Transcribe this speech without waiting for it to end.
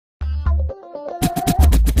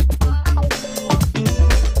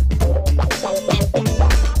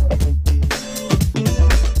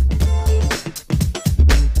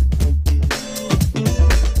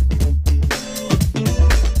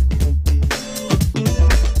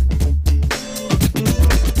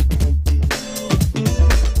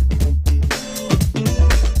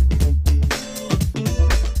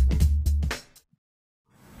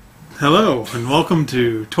and welcome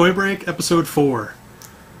to Toy Break Episode 4.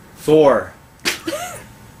 4.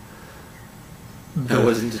 That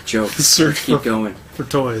wasn't a joke. Search Keep going. for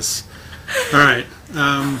toys. Alright,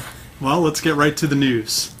 well, let's get right to the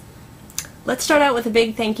news. Let's start out with a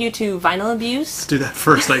big thank you to Vinyl Abuse. Let's do that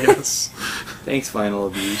first, I guess. Thanks, Vinyl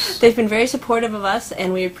Abuse. They've been very supportive of us,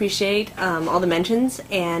 and we appreciate all the mentions,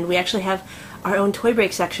 and we actually have our own Toy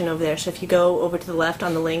Break section over there, so if you go over to the left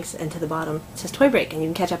on the links and to the bottom, it says Toy Break, and you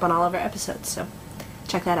can catch up on all of our episodes, so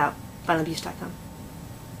check that out, vinylabuse.com.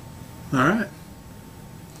 Alright.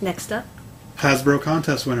 Next up. Hasbro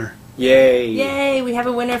contest winner. Yay! Yay! We have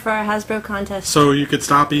a winner for our Hasbro contest. So you could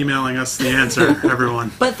stop emailing us the answer,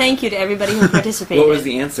 everyone. But thank you to everybody who participated. What was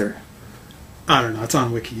the answer? I don't know, it's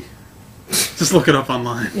on Wiki. Just look it up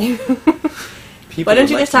online. Why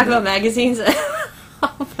don't you guys talk about magazines?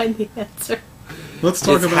 I'll find the answer. Let's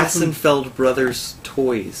talk It's about Hassenfeld Brothers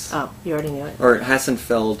Toys. Oh, you already knew it. Or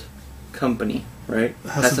Hassenfeld Company, right?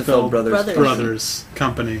 Hassenfeld Brothers. Brothers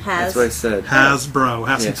Company. That's what I said. Hasbro.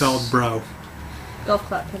 Hassenfeld Yes. Bro. Golf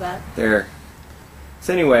clap for that. There.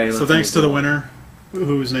 So anyway, So thanks to the winner,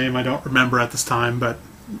 whose name I don't remember at this time, but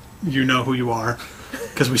you know who you are,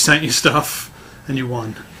 because we sent you stuff and you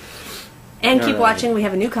won. And keep Alright. watching. We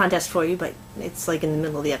have a new contest for you, but it's like in the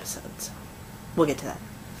middle of the episode, so we'll get to that.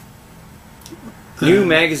 New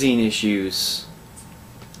magazine issues.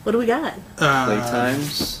 What do we got?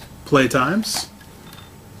 Playtimes. Playtimes.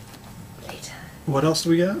 Playtime. What else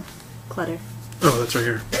do we got? Clutter. Oh, that's right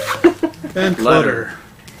here. And Clutter.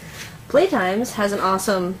 Playtimes has an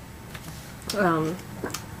awesome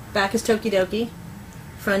back is Tokidoki,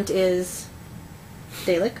 front is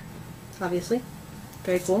Dalek, obviously.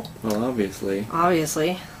 Very cool. Well, obviously.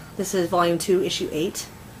 Obviously. This is Volume 2, Issue 8.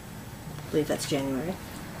 I believe that's January.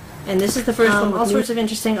 And this is the first one with all sorts of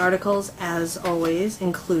interesting articles, as always,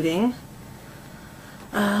 including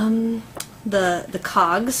the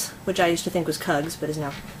Cogs, which I used to think was Cugs, but is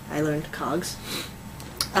now, I learned Cogs.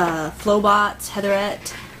 Flowbots,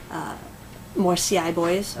 Heatherette, more CI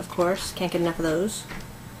Boys, of course. Can't get enough of those.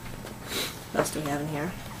 What else do we have in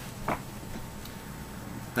here?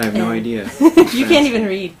 I have no idea. You can't even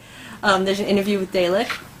read. There's an interview with Dalek,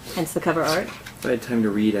 hence the cover art. If I had time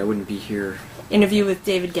to read, I wouldn't be here. Interview with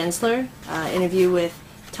David Gensler. Interview with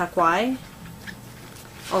Takwai.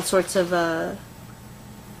 All sorts of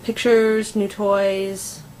pictures, new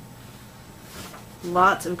toys.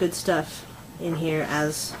 Lots of good stuff in here,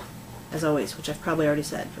 as always, which I've probably already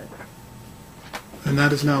said. But And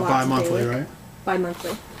that is now Lots of bi-monthly, Dalek. right?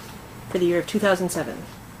 bi-monthly for the year of 2007.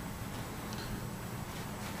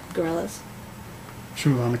 Gorillas.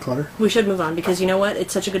 Should we move on to Clutter? We should move on because you know what?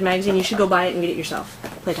 It's such a good magazine. You should go buy it and read it yourself.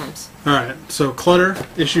 Playtimes. Alright, so Clutter,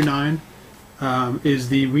 issue 9, is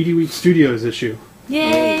the Weedy Wheat Studios issue.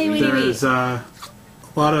 Yay, Weedy Wheat. There's a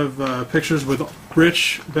lot of pictures with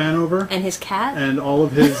Rich Vanover And his cat. and all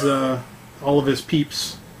of his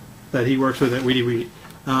peeps that he works with at Weedy Wheat.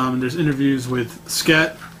 There's interviews with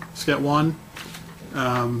Sket 1,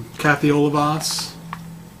 Kathy Olivas.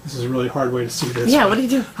 This is a really hard way to see this. Yeah, but what do you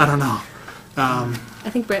do? I don't know. I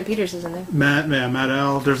think Brent Peters is in there. Matt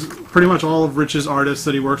L. There's pretty much all of Rich's artists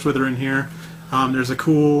that he works with are in here. There's a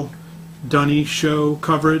cool Dunny show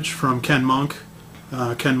coverage from Ken Monk,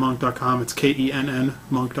 kenmonk.com. It's KENN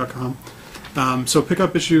monk.com. So pick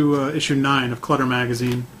up issue 9 of Clutter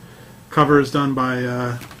magazine. Cover is done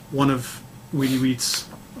by one of Weedy Wheat's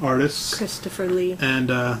artists, Christopher Lee. and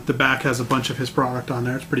the back has a bunch of his product on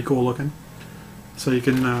there. It's pretty cool looking. So you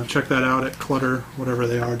can check that out at Clutter, whatever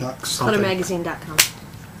they are, something. ClutterMagazine.com.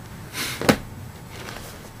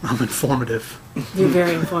 I'm informative. You're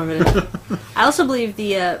very informative. I also believe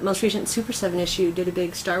the most recent Super 7 issue did a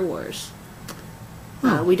big Star Wars.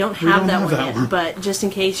 We don't have that one yet, but just in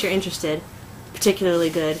case you're interested, particularly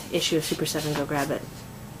good issue of Super 7, go grab it.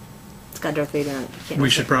 It's got Darth Vader on it. Can't We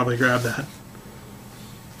miss should it. probably grab that.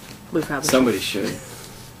 We probably Somebody should.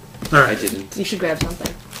 All I right. didn't. You should grab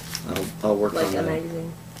something, I'll work like on a that.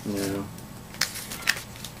 magazine. Yeah.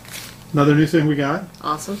 Another new thing we got.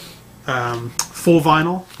 Awesome. Full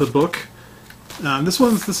Vinyl, the book.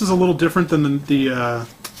 This is a little different than the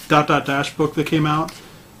Dash book that came out.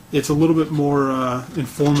 It's a little bit more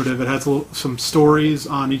informative. It has some stories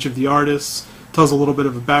on each of the artists. Tells a little bit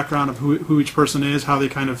of a background of who each person is, how they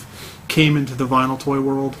kind of came into the vinyl toy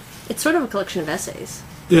world. It's sort of a collection of essays,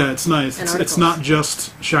 Yeah, it's nice. And It's articles. not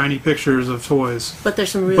just shiny pictures of toys, but there's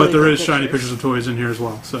some really but there good is shiny pictures of toys in here as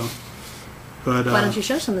well. So, but Why don't you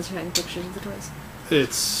show some of the shiny pictures of the toys?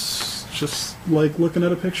 it's just like looking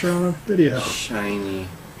at a picture on a video. Shiny.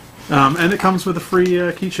 And it comes with a free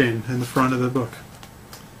keychain in the front of the book.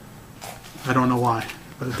 I don't know why,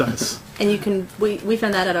 but it does. And you can we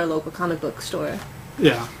found that at our local comic book store,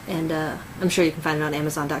 Yeah. and I'm sure you can find it on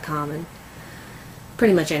Amazon.com and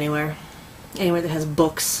pretty much anywhere that has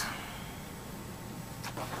books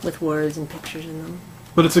with words and pictures in them.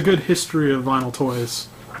 But it's a good history of vinyl toys,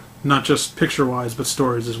 not just picture-wise, but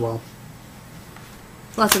stories as well.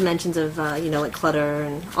 Lots of mentions of like Clutter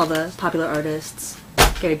and all the popular artists,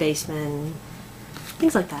 Gary Baseman,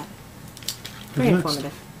 things like that. Very Who's next?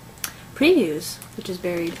 informative. Previews, which is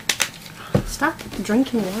buried. Stop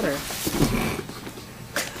drinking water.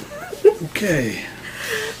 Okay.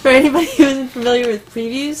 For anybody who isn't familiar with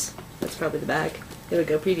previews, that's probably the back. There we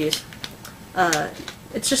go, previews.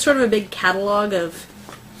 It's just sort of a big catalog of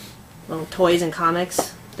toys and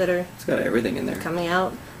comics that are It's got everything in there. coming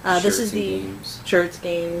out. This Shirts is and the games. shirts,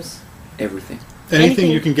 games. Everything.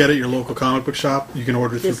 Anything you can get at your local comic book shop, you can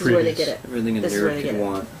order through This previews. is where they get it. Everything in This is there where if they you get it.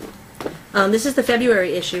 want. This is the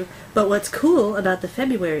February issue, but what's cool about the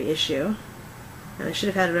February issue, and I should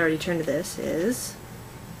have had it already turned to this, is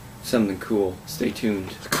Something cool. Stay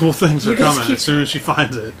tuned. Cool things You are guys coming keep- as soon as she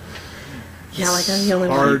finds it. yeah, like I'm the only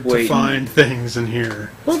one. Hard to Waiting. find things in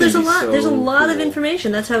here. Well, It's there's a gonna be lot. There's a so lot of cool.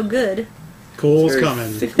 information. That's how good. Cool's Very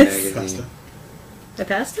coming. thick Fasta. magazine. I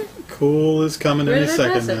passed it. Cool is coming Where any did I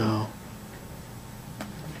second pass it? now.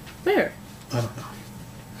 Where? I don't know.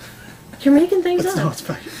 You're making things That's, up. no, it's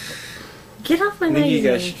back. Get off my I think you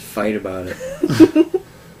magazine. guys should fight about it.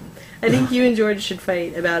 I think you and George should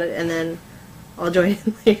fight about it, and then I'll join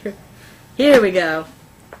in later. Here we go.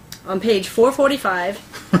 On page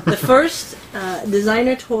 445, the first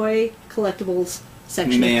designer toy collectibles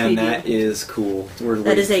section. Man, of preview. that is cool. It's worth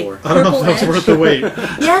That is waiting a- for. I don't know Purple if that's Edge. worth the wait.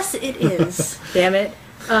 Yes, it is. Damn it.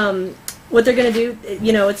 What they're going to do,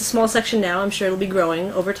 it's a small section now. I'm sure it'll be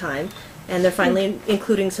growing over time. And they're finally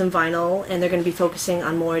including some vinyl, and they're going to be focusing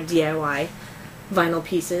on more DIY vinyl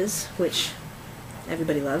pieces, which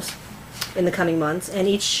everybody loves, in the coming months. And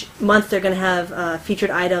each month they're going to have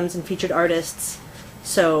featured items and featured artists,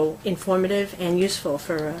 so informative and useful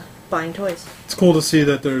for buying toys. It's cool to see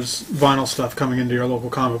that there's vinyl stuff coming into your local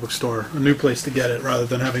comic book store. A new place to get it rather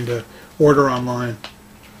than having to order online.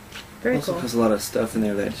 Very Also cool. has a lot of stuff in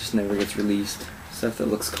there that just never gets released. Stuff that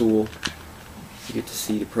looks cool. You get to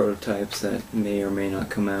see the prototypes that may or may not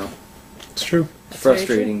come out. It's true. It's very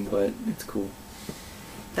frustrating, but it's cool.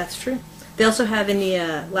 That's true. They also have in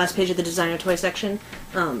the last page of the designer toy section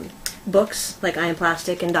books like I Am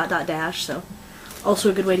Plastic and ... Dash, so also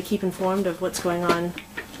a good way to keep informed of what's going on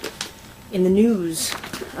in the news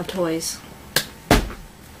of toys.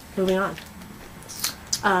 Moving on.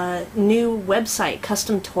 New website,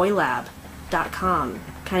 customtoylab.com.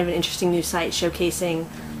 Kind of an interesting new site showcasing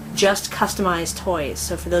just customized toys.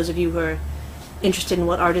 So for those of you who are interested in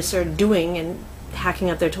what artists are doing and hacking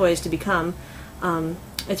up their toys to become,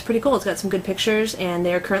 it's pretty cool. It's got some good pictures, and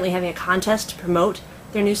they're currently having a contest to promote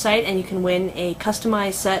their new site, and you can win a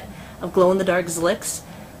customized set of glow-in-the-dark Zlicks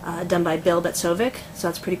done by Bill Betsovic. So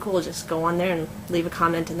that's pretty cool. Just go on there and leave a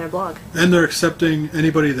comment in their blog. And they're accepting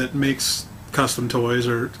anybody that makes custom toys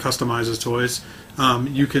or customizes toys.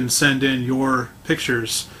 You can send in your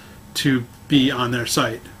pictures to be on their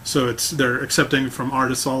site. So they're accepting from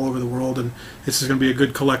artists all over the world, and this is going to be a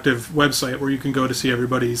good collective website where you can go to see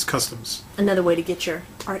everybody's customs. Another way to get your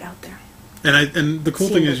art out there. And the cool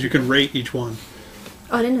thing is you can rate each one.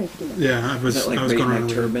 Oh, I didn't know you could do that. Yeah, I Is was that like I was rating going my around.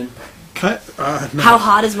 turban? No. How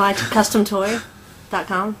hot is my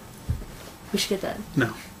customtoy.com? We should get that.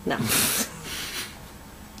 No. No.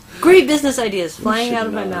 Great business ideas flying should out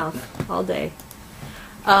of my not. mouth all day.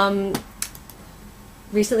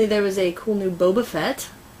 Recently there was a cool new Boba Fett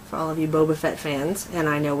for all of you Boba Fett fans, and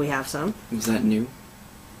I know we have some. Was that new?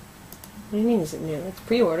 What do you mean is it new? It's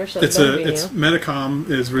pre-order, so It's it better be new. Metacom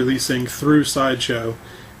is releasing through Sideshow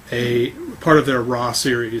a part of their Raw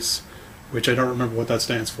series, which I don't remember what that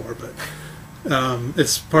stands for, but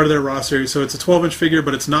it's part of their Raw series. So it's a 12-inch figure,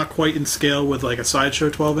 but it's not quite in scale with like a Sideshow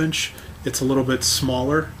 12-inch. It's a little bit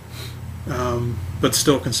smaller, but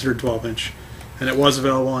still considered 12-inch. And it was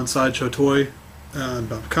available on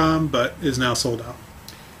SideshowToy.com, but is now sold out.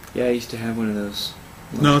 Yeah, I used to have one of those.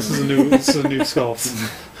 No, this is a new sculpt.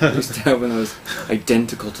 I used to have one that was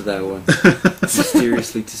identical to that one.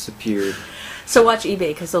 Mysteriously disappeared. So watch eBay,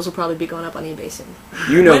 because those will probably be going up on eBay soon.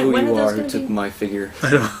 You know When who are you those are who gonna took be? my figure. I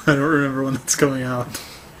don't remember when that's going out.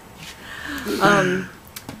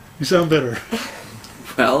 You sound bitter.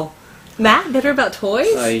 Well, Matt, bitter about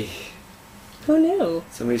toys? Who knew?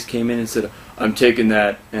 somebody just came in and said, "I'm taking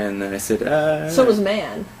that," and then I said, So was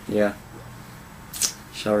Man. yeah.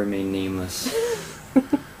 Shall remain nameless.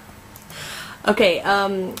 Okay,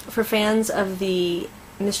 for fans of the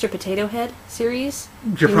Mr. Potato Head series.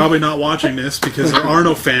 You're probably not watching this because there are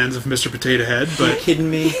no fans of Mr. Potato Head, Are you but kidding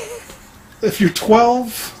me? if you're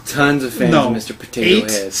 12, Tons of fans no, of Mr. Potato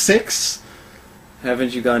 8, Head. 6,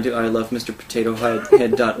 Haven't you gone to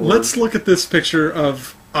ilovemrpotatohead.org? let's look at this picture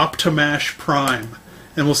of Optimash Prime,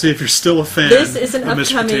 and we'll see if you're still a fan This is an of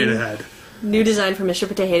Mr. upcoming- Potato Head. New design for Mr.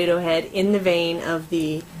 Potato Head in the vein of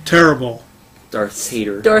the Terrible. Darth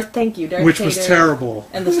Tater. Darth Vader. Which was terrible.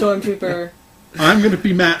 And the Stormtrooper. I'm going to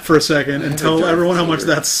be Matt for a second and have a tell Darth everyone how much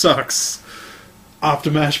Vader. that sucks.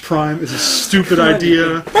 Optimash Prime is a stupid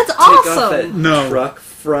idea. That's Take off that awesome! No. truck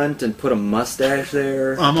front and put a mustache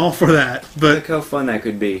there. I'm all for that, Look but how fun that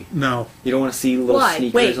could be. no. You don't want to see little Why?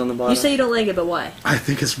 sneakers Wait, on the bottom? you say you don't like it, but why? I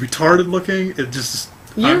think it's retarded looking. It just...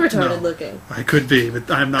 You're I'm- retarded no. looking. I could be, but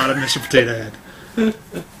I'm not a Mr. Potato Head.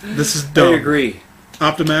 This is I dumb. agree.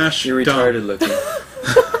 Optimash, You're dumb. retarded looking.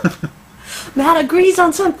 Matt agrees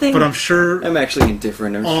on something! But I'm sure I'm actually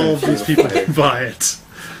indifferent. I'm all of trying these to people fire. can buy it.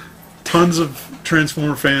 Tons of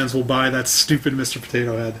Transformer fans will buy that stupid Mr.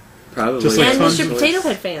 Potato Head. Probably. Just like and tons Mr. of- Potato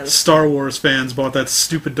Head fans. Star Wars fans bought that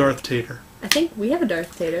stupid Darth Tater. I think we have a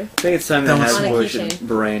Darth Tater. I think it's time That that one's Hasbro small. should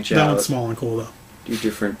branch That out. one's small and cool, though. Do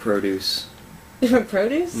different produce. Different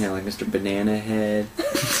produce? Yeah, like Mr. Banana Head.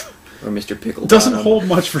 Or Mr. Pickle It doesn't Bottom. hold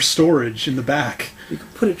much for storage in the back. You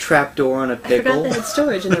could put a trapdoor on a I forgot pickle. they had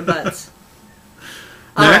storage in their butts.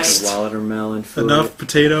 Next. Alright. Watermelon food. Enough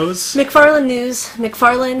potatoes. McFarlane news.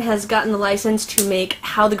 McFarlane has gotten the license to make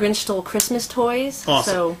How the Grinch Stole Christmas toys.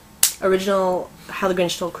 Awesome. So, original How the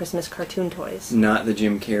Grinch Stole Christmas cartoon toys. Not the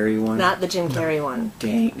Jim Carrey one. Not the Jim Carrey one.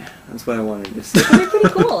 Dang. That's what I wanted to say. They're pretty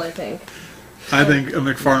cool, I think. I think a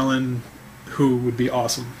McFarlane Who would be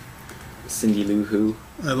awesome. Cindy Lou Who.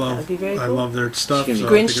 I love would be very I cool. love their stuff. She's So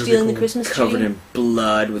gonna I Grinch think it would be stealing the cool. Christmas tree. Covered in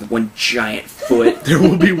blood with one giant foot. There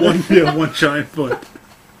will be one giant foot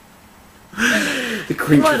The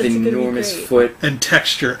Grinch on, with it's an gonna be enormous great. foot. and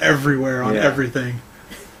texture everywhere on Yeah. everything.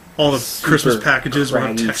 All the Christmas Super packages will have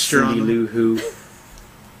craggy texture on Cindy them. Lou Who.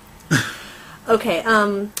 Okay,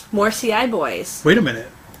 more CI boys. Wait a minute.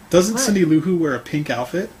 Doesn't What? Cindy Lou Who wear a pink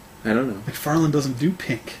outfit? I don't know. McFarlane doesn't do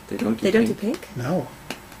pink. They don't do They don't do pink. pink? No.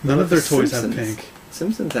 None What of their about the toys have Simpsons? pink.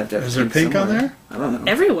 Simpsons have to have Is there pink on somewhere. there? I don't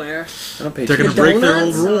know. Everywhere. I don't pay They're gonna attention. break their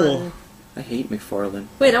old Donuts rule. on- I hate McFarlane.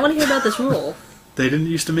 Wait, I want to hear about this rule. They didn't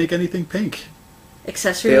used to make anything pink.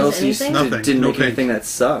 Accessories, They also used anything? to Nothing. didn't No make pink. anything that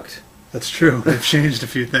sucked. That's true. They've changed a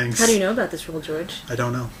few things. How do you know about this rule, George? I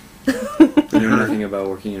don't know. I know nothing about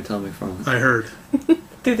working at Tom McFarlane. I heard.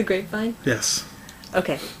 Through the grapevine? Yes.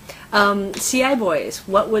 Okay. CI boys.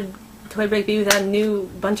 What would Toy Break be without a new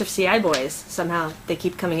bunch of CI boys? Somehow they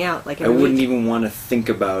keep coming out like I every wouldn't week. even want to think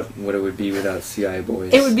about what it would be without CI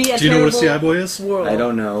Boys. It would be a Do you know what a terrible CI boy is? world. I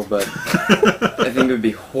don't know, but I think it would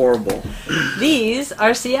be horrible. These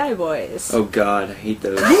are CI boys. Oh God, I hate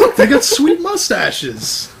those. Look, they got sweet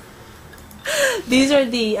mustaches. These are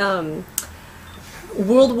the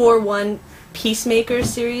World War One Peacemaker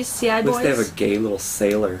series CI At least boys. they have a gay little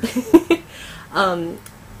sailor.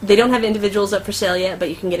 They don't have individuals up for sale yet, but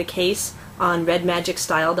you can get a case on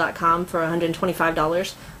redmagicstyle.com for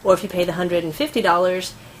 $125, or if you pay the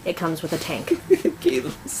 $150, it comes with a tank. Gay little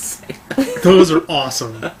sailor. Those are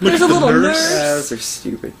awesome. Look There's at a the little nurse. Those are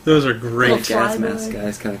stupid. Those are great. Little Gas Flyboy. mask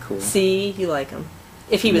guy's kind of cool. See, you like him.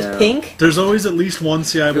 If he was No. pink, There's always at least one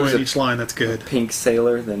CI There boy was in a- each line that's good. Pink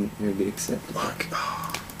sailor, then it would be accepted. Look,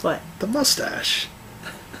 oh, what? the mustache.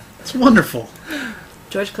 It's wonderful.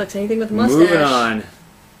 George collects anything with a mustache. Moving on.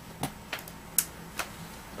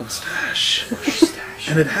 Mustache.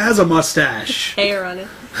 And it has a mustache. Hair on it.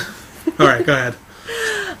 All right, go ahead.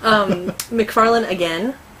 McFarlane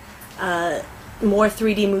again. More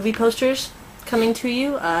 3D movie posters coming to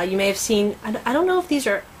you. You may have seen. I don't know if these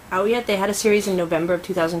are out yet. They had a series in November of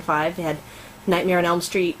 2005. They had Nightmare on Elm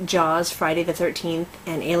Street, Jaws, Friday the 13th,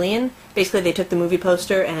 and Alien. Basically, they took the movie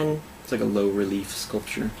poster and It's like a low relief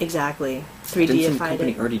sculpture. exactly Didn't some 3Dified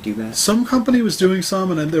company it. already do that? Some company was doing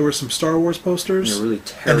some, and then there were some Star Wars They're posters. really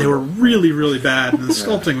terrible. And they were really, really bad, and the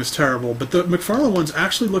sculpting was terrible. But the McFarlane ones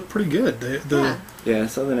actually look pretty good. Yeah. Yeah, I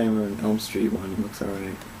saw the Nightmare on Elm Street one. It looks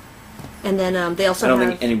alright. And then they also I don't have.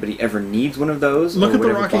 think anybody ever needs one of those. Look or at would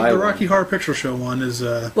the ever Rocky. buy The one. Rocky Horror Picture Show one is.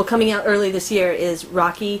 Well, coming out early this year is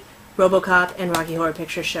Rocky, RoboCop, and Rocky Horror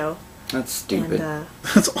Picture Show. That's stupid. And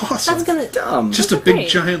That's awesome. that's gonna. Dumb. Just a That's big great.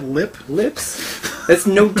 giant lip, lips. That's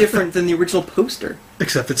no different than the original poster.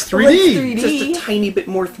 except it's Well, it's 3D. 3D. Just a tiny bit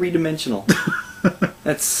more three-dimensional.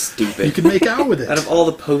 That's stupid. You can make out with it. Out of all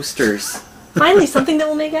the posters, Finally, something that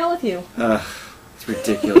will make out with you. it's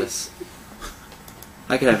ridiculous.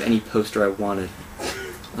 I could have any poster I wanted.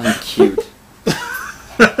 I'm cute.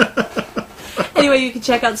 Anyway, anyway, you can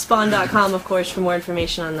check out Spawn.com, of course, for more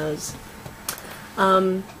information on those.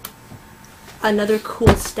 Another cool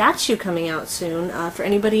statue coming out soon. For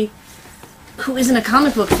anybody who isn't a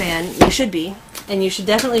comic book fan, you should be. And you should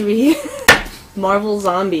definitely read Marvel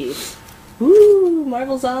Zombies. Woo!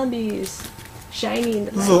 Marvel Zombies. Shiny in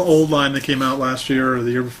the This is an old line that came out last year or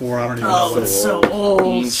the year before. I don't even know Oh, what it's it is. so old.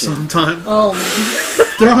 Ancient. Sometime. Oh,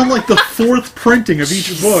 my. They're on like the 4th printing of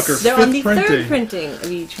each book or They're 5th on the printing. third printing of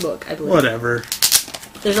each book, I believe. Whatever.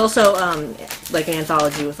 There's also like an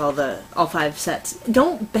anthology with all 5 sets.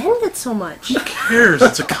 Don't bend it so much. Who cares?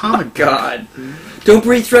 It's a comic book. God. Don't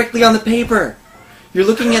breathe directly on the paper. You're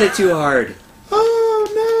looking at it too hard.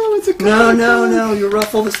 Oh no, it's a comic No, no, book. no. You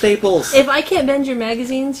ruffle the staples. If I can't bend your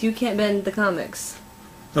magazines, you can't bend the comics.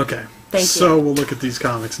 Okay. Thank you. So we'll look at these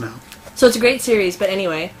comics now. So it's a great series, but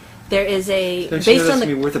anyway, there is a Don't you know based that's on gonna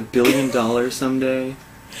the be worth $1 billion someday?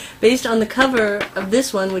 based on the cover of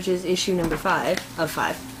this one, which is issue number 5 of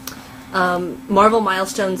 5. Marvel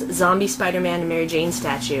Milestone's Zombie Spider-Man and Mary Jane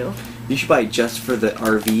statue. You should buy it just for the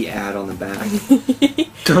RV ad on the back.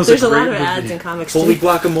 Does There's a lot great of ads movie. in comics Holy too.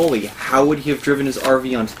 guacamole! How would he have driven his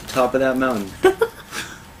RV onto the top of that mountain?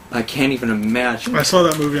 I can't even imagine. I saw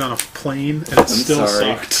that movie on a plane and it still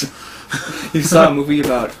sorry. sucked. You saw a movie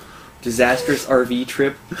about disastrous RV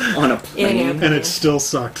trip on a In an plane? airplane. And it still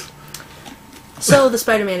sucked. So the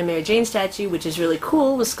Spider-Man and Mary Jane statue, which is really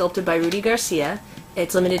cool, was sculpted by Rudy Garcia.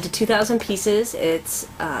 It's limited to 2,000 pieces. Its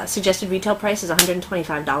suggested retail price is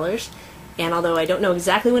 $125. And although I don't know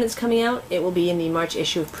exactly when it's coming out, it will be in the March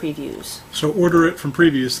issue of Previews. So order it from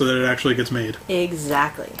previews so that it actually gets made.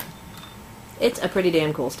 Exactly. It's a pretty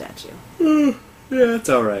damn cool statue. Yeah, it's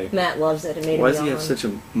alright. Matt loves it. It made Why him does he have yawn. such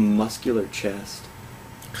a muscular chest?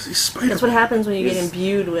 Because he's Spider-Man. That's what happens when you get He's-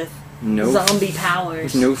 imbued with No, zombie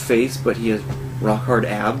powers. no face, but he has rock hard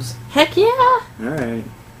abs. Heck yeah! Alright,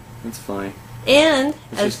 that's fine. And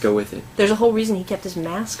Let's as, just go with it. there's a whole reason he kept his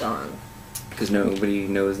mask on. Because nobody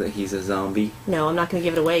knows that he's a zombie. No, I'm not going to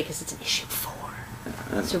give it away because it's in issue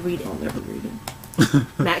 4. So read it. I'll never read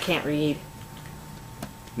it. Matt can't read.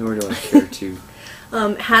 Nor do I care to.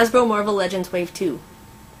 Hasbro Marvel Legends Wave 2.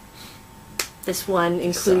 This one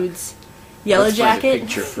includes Yellow Let's find a Jacket,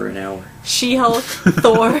 picture for an hour. She-Hulk,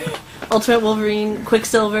 Thor, Ultimate Wolverine,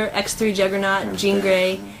 Quicksilver, X3 Juggernaut, Jean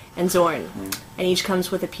Grey, and Zorn. And each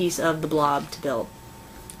comes with a piece of the Blob to build.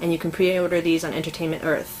 And you can pre-order these on Entertainment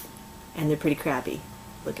Earth. And they're pretty crappy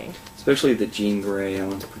looking. Especially the Jean Grey, that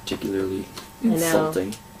one's particularly know.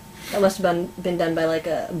 insulting. That must have been done by like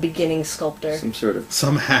a beginning sculptor. Some sort of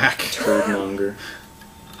Some hack. turdmonger.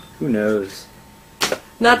 Who knows?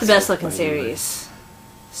 Not the It's best so looking funny, right? series.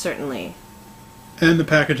 Certainly. And the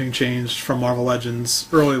packaging changed from Marvel Legends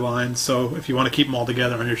early lines, so if you want to keep them all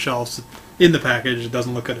together on your shelves in the package, it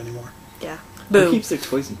doesn't look good anymore. Yeah. Who Boo. keeps their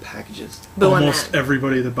toys in packages? Boo on Almost that.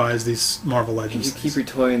 everybody that buys these Marvel If Legends you keep things. your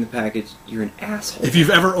toy in the package, you're an asshole. If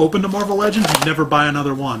you've ever opened a Marvel Legends, you'd never buy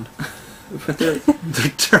another one. But they're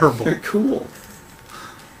They're terrible. cool.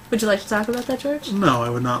 Would you like to talk about that, George? No, I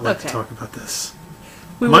would not like to Okay. talk about this.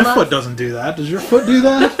 We will My not- foot doesn't do that. Does your foot do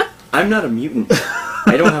that? I'm not a mutant.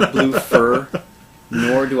 I don't have blue fur,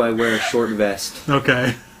 nor do I wear a short vest.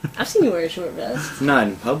 Okay. I've seen you wear a short vest. Not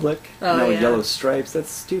in public. Oh, no yeah. yellow stripes. That's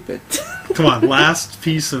stupid. Come on, last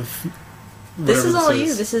piece of This whatever is all you.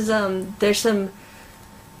 is. This is there's some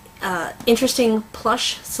interesting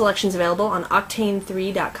plush selections available on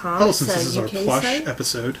octane3.com. Oh, It's since a this is our UK plush site.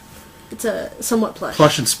 episode. It's a somewhat plush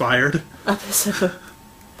Plush inspired. episode.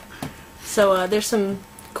 So there's some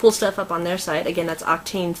cool stuff up on their site. Again, that's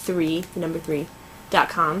octane3, the number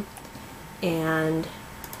 3.com. And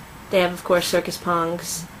they have, of course, Circus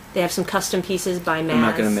Punks. They have some custom pieces by Maz. I'm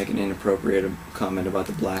not going to make an inappropriate comment about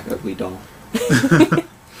the black ugly doll.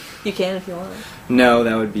 You can if you want. No,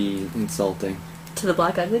 that would be insulting. To the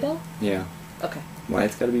Black Ugly Doll? Yeah. Okay. Why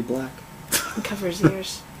it's got to be black? Cover his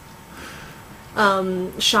ears.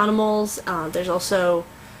 Shawnimals. There's also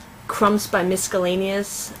Crumps by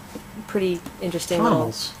Miscellaneous. Pretty interesting little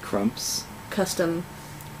Funnels. Crumps. custom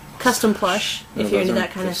plush, No, if you're those into that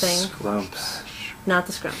aren't kind of the thing. Scrumps. Not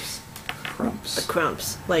the scrumps. The Crumps.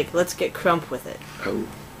 crumps. Like, let's get crump with it. Oh.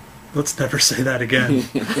 Let's never say that again.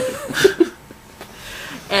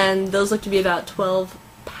 And those look to be about 12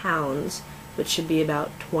 pounds, which should be about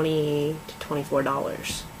 $20 to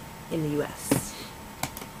 $24 in the US.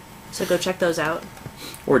 So go check those out.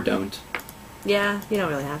 Or don't. Yeah, you don't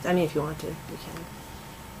really have to. I mean, if you want to, you can.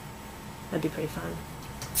 That'd be pretty fun.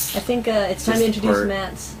 I think it's time to Just introduce part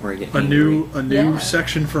Matt's. Where I get a new angry. Yeah.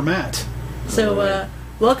 section for Matt. So,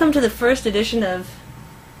 welcome to the first edition of...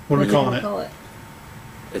 What are we do you calling it? call it?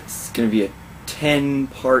 It's going to be a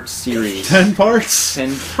 10-part series. 10 parts?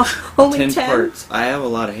 10 Only 10 10? parts. I have a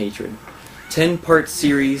lot of hatred. 10-part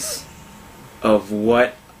series of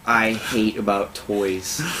what I hate about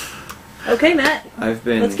toys. Okay, Matt.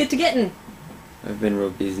 Let's get to getting. I've been real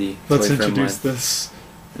busy. Let's Toy Fair introduce month, this.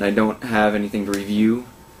 and I don't have anything to review.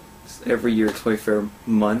 Every year, Toy Fair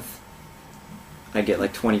month, I get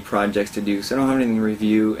like 20 projects to do, so I don't have anything to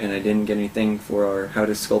review, and I didn't get anything for our How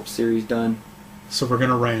to Sculpt series done. So we're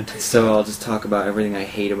gonna rant. So I'll just talk about everything I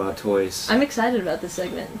hate about toys. I'm excited about this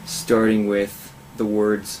segment. Starting with the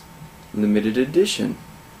words limited edition.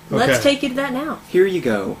 Let's Okay. take you to that now. Here you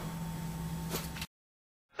go.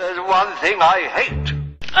 There's one thing I hate.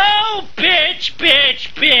 Oh, bitch,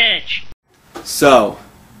 bitch, bitch! So,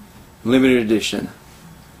 limited edition.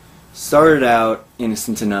 Started out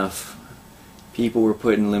innocent enough. People were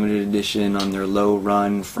putting limited edition on their low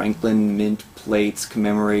run Franklin Mint plates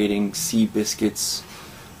commemorating Seabiscuits,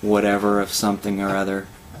 whatever, of something or other.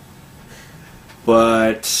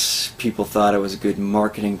 But people thought it was a good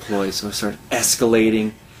marketing ploy, so it started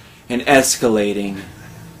escalating and escalating.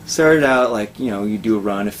 Started out like, you do a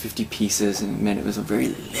run of 50 pieces, and it meant it was a very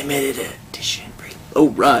limited edition, very low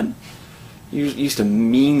run. It used to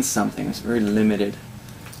mean something, it was very limited.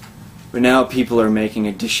 But now people are making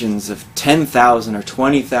editions of 10,000 or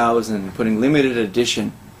 20,000, putting limited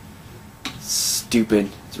edition. It's stupid,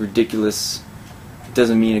 it's ridiculous, it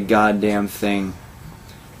doesn't mean a goddamn thing.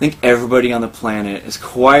 I think everybody on the planet is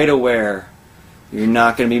quite aware you're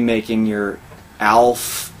not going to be making your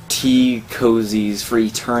Alf tea cozies for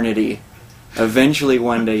eternity. Eventually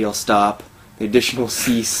one day you'll stop, the edition will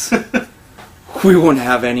cease. We won't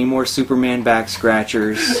have any more Superman back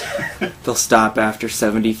scratchers. They'll stop after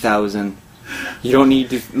 70,000. You don't need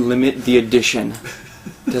to limit the edition.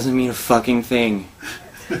 Doesn't mean a fucking thing.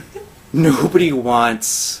 Nobody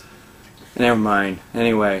wants... Never mind.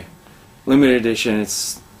 Anyway, limited edition,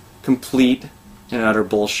 it's complete and utter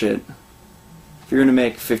bullshit. If you're going to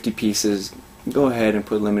make 50 pieces, go ahead and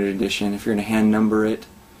put limited edition. If you're going to hand number it,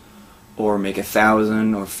 or make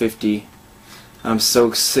 1,000 or 50. I'm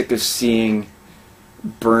so sick of seeing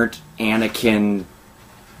burnt Anakin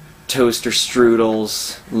toaster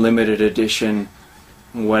strudels, limited edition,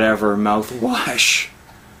 whatever, mouthwash.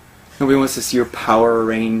 Nobody wants to see your Power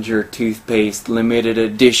Ranger toothpaste, limited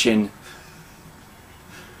edition.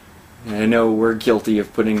 And I know we're guilty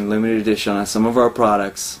of putting limited edition on some of our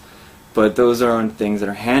products, but those are on things that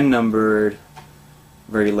are hand-numbered,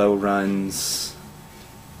 very low runs.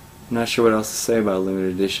 I'm not sure what else to say about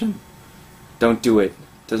limited edition. Don't do it.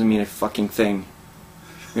 Doesn't mean a fucking thing.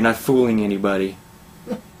 You're not fooling anybody.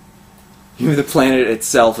 Even the planet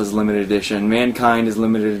itself is limited edition. Mankind is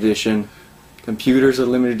limited edition. Computers are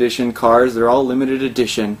limited edition. Cars, they're all limited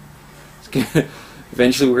edition.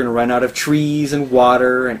 Eventually we're going to run out of trees and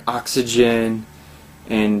water and oxygen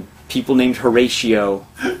and people named Horatio.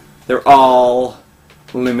 They're all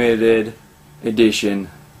limited edition.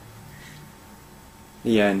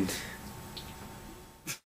 The end.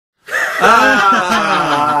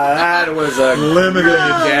 That was a Limited.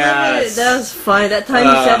 Yes. That was funny. That time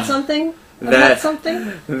you said something about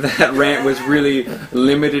something. That rant was really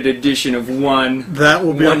limited edition of one. That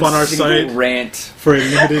will be up on our single site rant. for a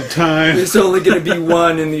limited time. There's only going to be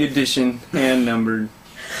one in the edition, hand numbered.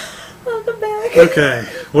 Welcome back. Okay,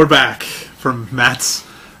 we're back from Matt's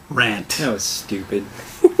rant. That was stupid.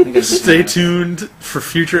 I think I just- Stay tuned for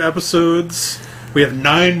future episodes. We have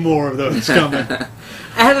 9 more of those coming.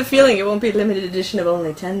 I have a feeling it won't be a limited edition of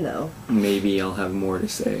only 10, though. Maybe I'll have more to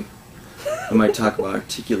say. I might talk about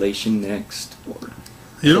articulation next, or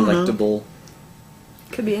You don't know. collectible.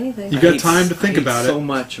 Could be anything. You I got hate time to think I hate about so it.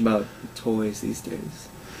 much about toys these days.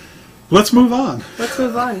 Let's move on Let's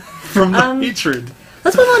move on. from the hatred.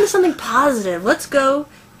 Let's move on to something positive. Let's go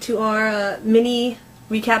to our mini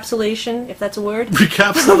recapsulation, if that's a word.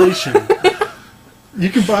 Recapsulation. You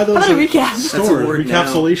can buy those How about a at recap? the That's a store. word now.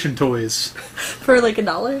 Recapsulation toys. For like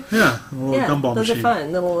 $1. Yeah, a little Yeah, gumball those machine. are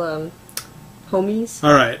fun. Little homies.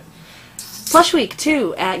 All right. Plush Week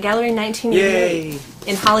 2 at Gallery 1988 Yay!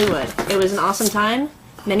 in Hollywood. It was an awesome time.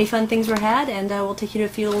 Many fun things were had, and we'll take you to a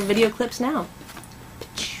few little video clips now.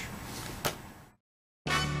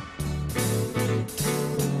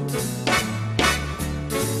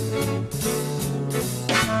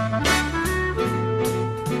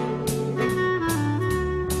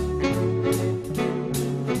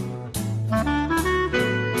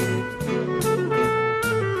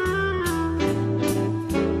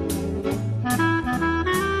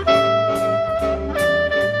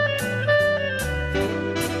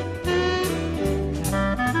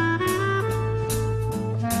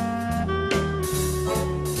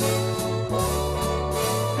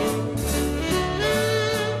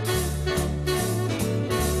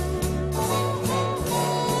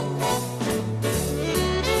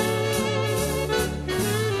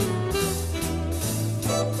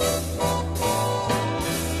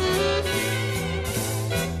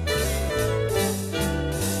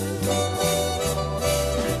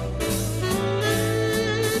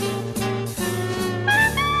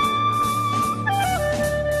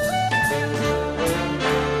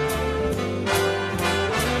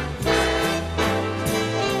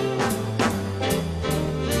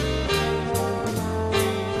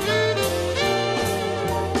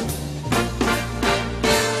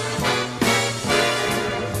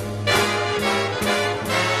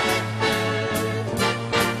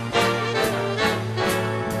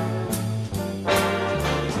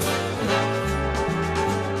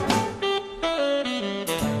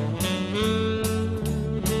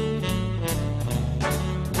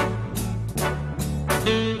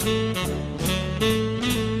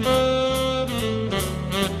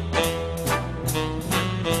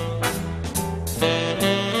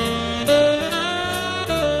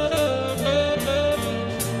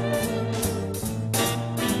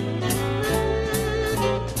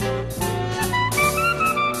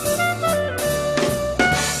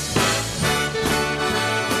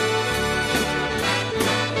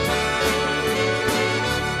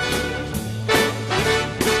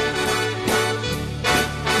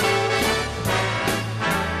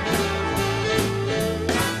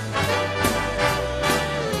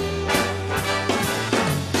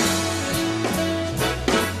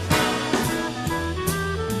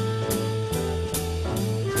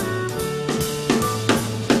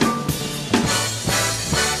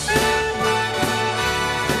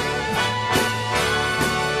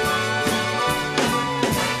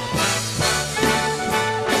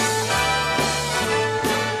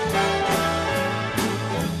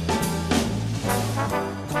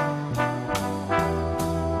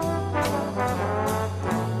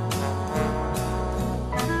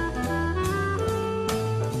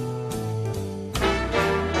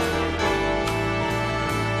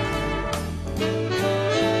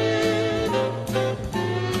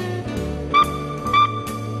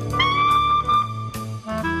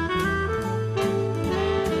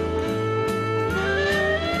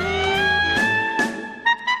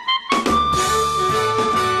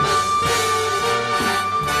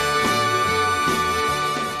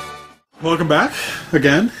 welcome back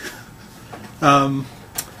again. That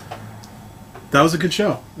was a good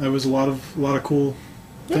show. There was a lot of cool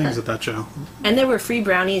things at that show. And there were free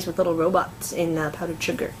brownies with little robots in powdered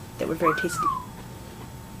sugar that were very tasty.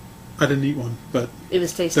 I didn't eat one, but It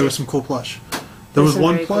was tasty. there was some cool plush. There There's was some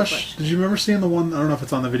one very cool plush. plush. Did you remember seeing the one? I don't know if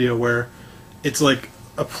it's on the video where it's like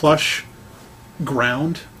a plush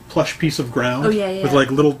piece of ground. Oh, yeah. With like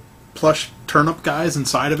little plush turnip guys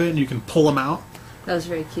inside of it, and you can pull them out. That was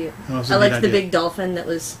very cute. That was a I neat liked the idea. big dolphin that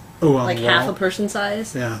was Oh, on like the half wall. a person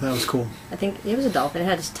size. Yeah, that was cool. I think it was a dolphin. It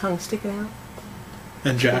had his tongue sticking out.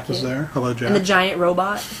 And Jack was cute. there. Hello, Jack. And the giant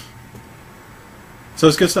robot. So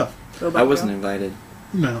it's good stuff. Robot I wasn't girl. invited.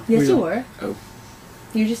 No. Yes, we you don't- were. Oh,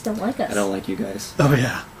 You just don't like us. I don't like you guys. Oh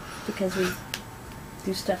yeah. Because we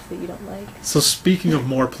do stuff that you don't like. So speaking of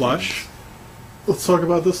more plush, let's talk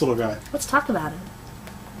about this little guy. Let's talk about him.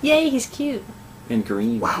 Yay, he's cute. And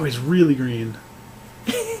green. Wow, he's really green.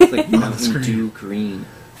 It's like the Mountain screen. Dew green.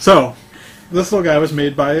 So, this little guy was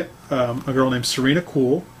made by a girl named Serena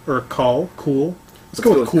Cool, or Cool. Let's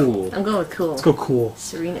go with Cool. I'm going with cool. Let's go Cool.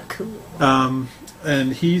 Serena Cool.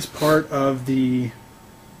 And he's part of the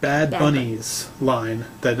Bad Bad Bunnies line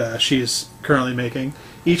that she is currently making.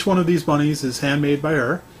 Each one of these bunnies is handmade by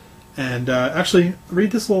her. And actually, read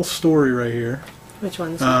this little story right here. Which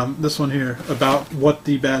one's? This one here, about what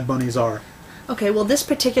the Bad Bunnies are. Okay, well, this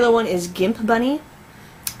particular one is Gimp Bunny.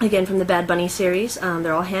 Again, from the Bad Bunny series.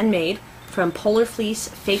 They're all handmade from polar fleece,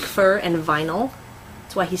 fake fur, and vinyl.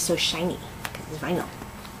 That's why he's so shiny, because it's vinyl.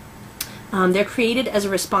 They're created as a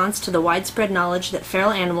response to the widespread knowledge that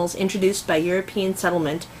feral animals introduced by European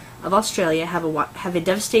settlement of Australia have a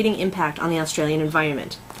devastating impact on the Australian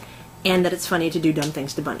environment, and that it's funny to do dumb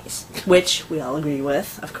things to bunnies, which we all agree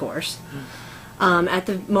with, of course. At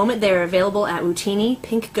the moment, they're available at Wootini,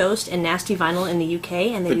 Pink Ghost, and Nasty Vinyl in the UK,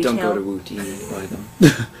 and they But don't retail go to Wootini to buy them.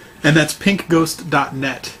 And that's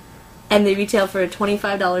pinkghost.net. and they retail for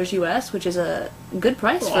 $25 US, which is a good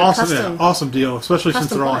price for a Awesome, custom. yeah, awesome deal, especially since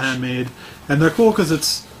custom they're all plush. handmade, and they're cool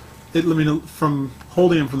because I mean, from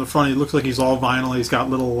holding him from the front, he looks like he's all vinyl. He's got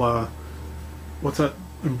little, what's that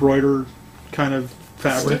embroidered kind of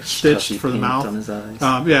fabric stitched Puffy for the paint mouth. on his eyes.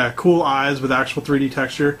 Yeah, cool eyes with actual 3D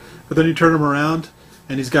texture. But then you turn him around,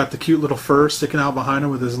 and he's got the cute little fur sticking out behind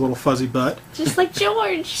him with his little fuzzy butt. Just like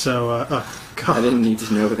George. So, God, I didn't need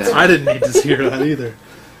to know that. I didn't need to hear that either.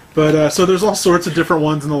 But so there's all sorts of different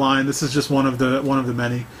ones in the line. This is just one of the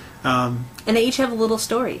many. And they each have a little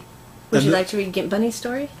story. Would And you the- like to read Gimp Bunny's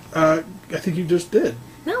story? I think you just did.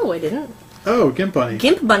 No, I didn't. Oh, Gimp Bunny.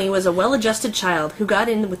 Gimp Bunny was a well-adjusted child who got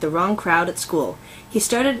in with the wrong crowd at school. He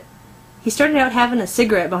started out having a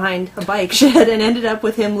cigarette behind a bike shed and ended up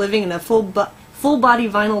with him living in a full-body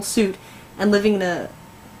vinyl suit and living in a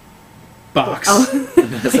Box.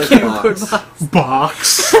 That's like can't record box.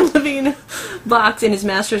 Box. living in a box in his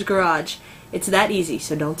master's garage. It's that easy,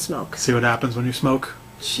 so don't smoke. See what happens when you smoke?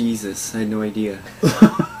 Jesus, I had no idea.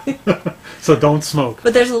 So don't smoke.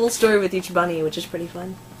 But there's a little story with each bunny, which is pretty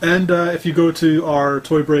fun. And if you go to our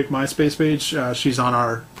Toy Break MySpace page, she's on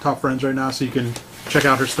our top friends right now, so you can check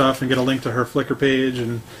out her stuff and get a link to her Flickr page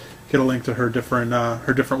and get a link to her different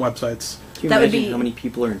websites. Can you That would imagine be- how many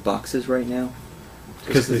people are in boxes right now? Just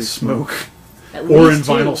Because they smoke. At Or in least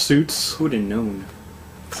two. vinyl suits. Who would have known?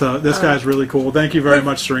 So this guy's really cool. Thank you very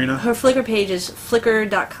much, Serena. Her Flickr page is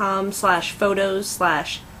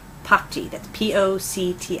flickr.com/photos/Pocti. That's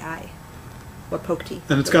Pocti. Or Pokti.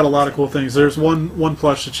 And it's got a lot of cool things. There's one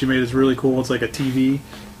plush that she made is really cool. It's like a TV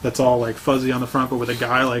that's all like fuzzy on the front, but with a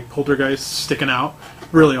guy like Poltergeist sticking out.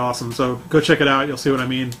 Really awesome. So go check it out. You'll see what I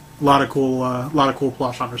mean. A lot of cool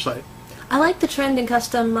plush on her site. I like the trend in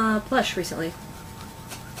custom plush recently.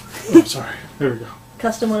 Oh, sorry. There we go.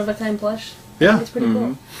 Custom one-of-a-kind plush. Yeah. It's pretty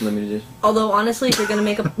cool. Limited edition. Although, honestly, if you're going to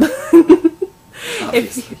make a...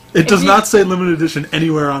 Obviously. It does you- not say limited edition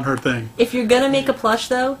anywhere on her thing. If you're going to make a plush,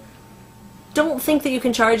 though, don't think that you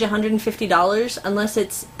can charge $150 unless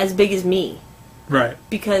it's as big as me. Right.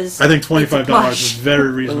 Because I think it's a $25 plush. is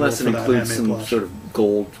very reasonable Unless for it that includes handmade some plush. sort of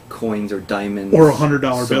gold coins or diamonds. Or a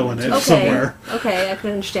 $100 bill in it. Okay. Okay, somewhere. okay, I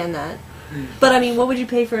can understand that. But, I mean, what would you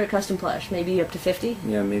pay for a custom plush? Maybe up to 50?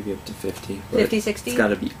 Yeah, maybe up to 50. but 50, 60? It's got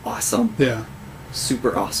to be awesome. Yeah.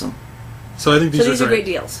 Super awesome. So I think these, So these are great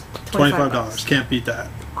deals. $25. Can't beat that.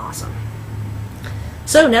 Awesome.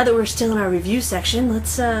 So now that we're still in our review section,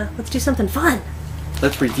 let's do something fun.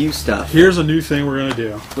 Let's review stuff. Here's a new thing we're gonna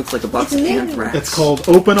do. Looks like a box of It's new. anthrax. It's called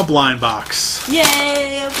Open a Blind Box.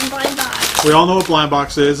 Yay! Open blind box. We all know what blind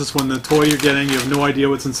box is. It's when the toy you're getting, you have no idea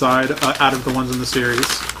what's inside out of the ones in the series.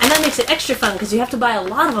 And that makes it extra fun because you have to buy a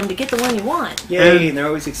lot of them to get the one you want. Yay, And- they're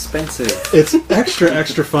always expensive. It's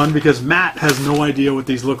extra fun because Matt has no idea what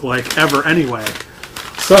these look like ever anyway.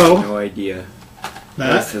 So, No idea. This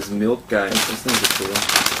Matt, says milk guys. Those things are cool.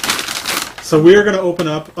 so we're going to open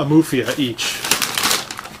up a Mufia each.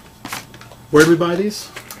 Where did we buy these?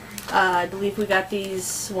 I believe we got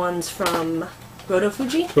these ones from Roto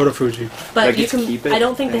Fuji, Go to Fuji. but I you get to can. keep it? I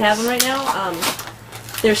don't think they have Thanks. them right now.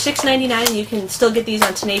 They're $6.99, and you can still get these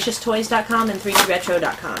on TenaciousToys.com and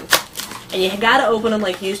 3DRetro.com. And you gotta open them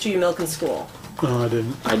like you used to your milk in school. Oh, I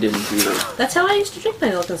didn't. I didn't do it. That's how I used to drink my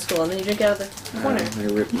milk in school, and then you drink out of the corner. I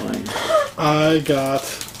ripped mine. I got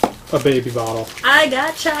a baby bottle. I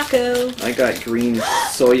got Choco. I got green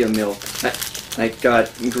soya milk. I got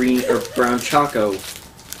green or brown choco.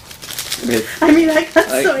 With, I mean, I got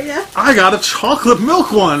I- soya. I got a chocolate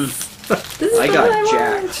milk one. This is I the got one I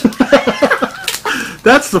want. jacked.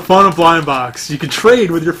 That's the fun of blind box. You can trade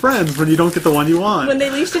with your friends when you don't get the one you When want. they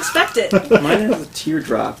least expect it. Mine has a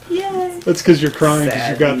teardrop. Yay. That's because you're crying because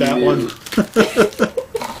you got that Sad one.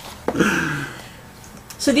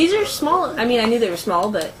 So these are small. I mean, I knew they were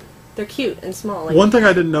small, but they're cute and small. Like One thing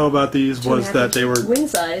I didn't know about these 2.5 was that they were inch wing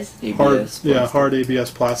size. hard, ABS yeah, plastic. hard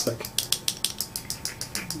ABS plastic.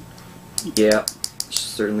 Yeah,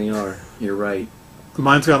 certainly are. You're right.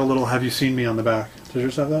 Mine's got a little "Have you seen me" on the back. Does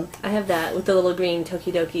yours have that? I have that with the little green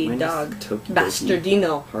Tokidoki Mine is dog. Tokidoki.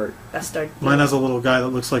 Bastardino. Heart. Bastardino. Mine has a little guy that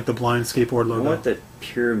looks like the blind skateboard I logo. want the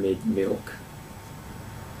pyramid milk.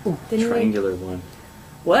 Didn't they- Triangular one.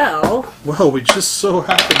 Well, Well, we just so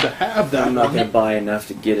happen to have that I'm not one. gonna buy enough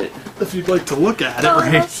to get it. If you'd like to look at it Oh,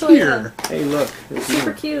 right that's so here. Hey, look. there's super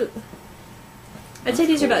more. cute. I'd say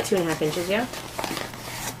these are about 2.5 inches, yeah?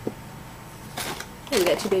 Hey, we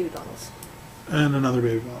got 2 baby bottles. And another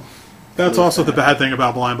baby bottle. That's also the bad thing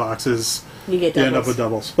about blind boxes. You get You doubles. end up with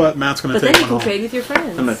doubles. But Matt's going to But then take you can one home. trade with your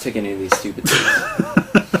friends. I'm not taking any of these stupid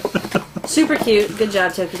things. Super cute. Good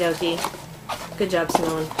job, Tokidoki. Good job,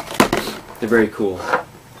 Simone. They're very cool.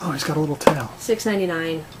 Oh, he's got a little tail.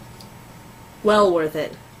 $6.99. Well worth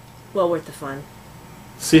it. Well worth the fun.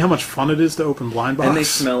 See how much fun it is to open blind box? And they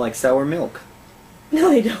smell like sour milk. No,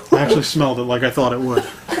 they don't. I actually smelled it like I thought it would.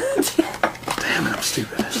 Damn it, I'm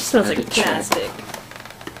stupid. It just smells I like had to check. plastic.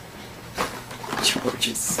 George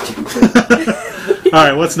is stupid.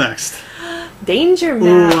 Alright, what's next? Danger Ooh,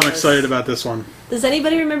 Mouse. I'm excited about this one. Does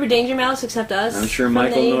anybody remember Danger Mouse except us? I'm sure from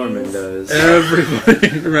Michael the Norman 80s? does.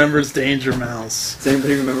 Everybody remembers Danger Mouse. Does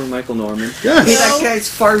anybody remember Michael Norman? Hey, Yes! that guy's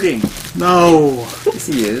farting. No! Yes,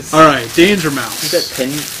 he is. Alright, Danger Is that Mouse.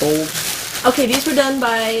 Penfold? Okay, these were done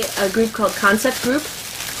by a group called Concept Group,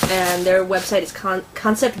 and their website is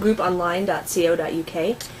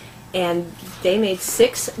conceptgrouponline.co.uk, and they made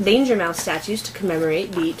 6 Danger Mouse statues to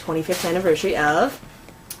commemorate the 25th anniversary of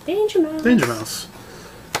Danger Mouse. Danger Mouse.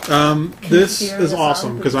 This hear is the awesome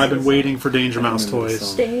song? because I've been waiting for Danger I don't Mouse remember the toys.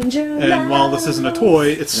 song. Danger Mouse. And while this isn't a toy,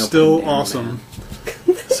 it's Nope, still Banana awesome. Man.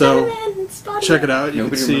 So, Banana Man, Spotty check it Man. out. You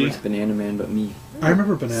Nobody can see. remembers Banana Man but me. I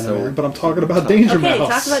remember Banana So- Man, but I'm talking about Danger Okay, Mouse.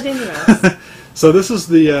 talk about Danger Mouse. So this is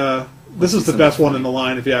the this is the some best one in the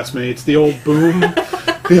line, if you ask me. It's the old boom,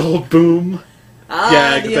 the old boom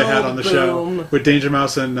gag that the they had old on the boom. show with Danger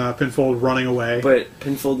Mouse and Pinfold running away. But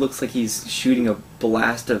Penfold looks like he's shooting a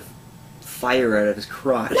blast of fire out of his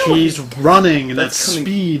crotch. He's running, and that's That's coming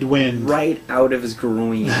speed wind. Right out of his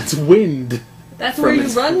groin. That's wind. That's where you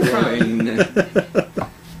his run from. groin.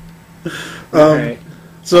 Alright.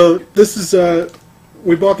 So this is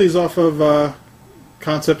we bought these off of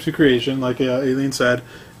Concept to Creation, like Aileen said,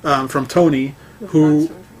 from Tony, who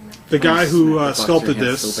the guy who Smack the boxer sculpted hand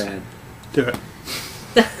this. So bad. Do it.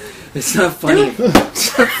 It's not funny.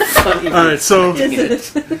 It's not funny. All right, so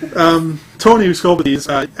Is it? Tony, who sculpted these,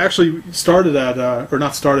 actually started at, or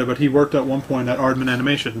not started, but he worked at one point at Aardman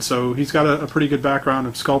Animation. So he's got a pretty good background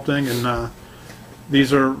of sculpting, and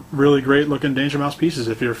these are really great looking Danger Mouse pieces.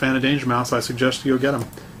 If you're a fan of Danger Mouse, I suggest you go get them.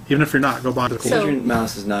 Even if you're not, go buy them. So- Danger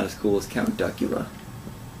Mouse is not as cool as Count Duckula.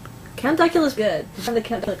 Count Duckula's good. You have the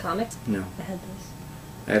Count Duckula comics? No. I had those.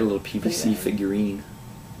 I had a little PVC Yeah. figurine.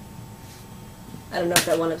 I don't know if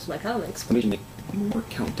that one ups my comics. Let me make more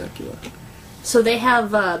Count Duckula. So they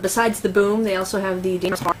have, besides the Boom, they also have the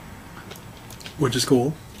Danger Mouse Which is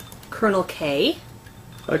cool. Colonel K.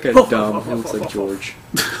 That guy's dumb. He looks like George.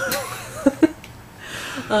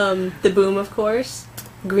 The Boom, of course.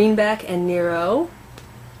 Greenback and Nero.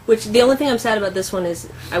 Which, the only thing I'm sad about this one is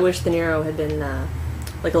I wish the Nero had been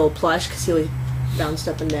like a little plush because he always bounced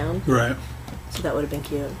up and down. Right. So that would have been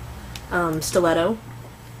cute. Stiletto.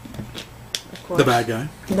 Of course. The bad guy.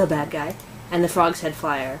 The bad guy. And the Frog's Head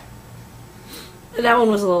Flyer. That one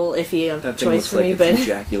was a little iffy of That thing choice looks for like me, it's but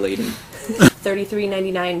ejaculating.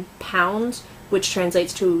 £33.99, which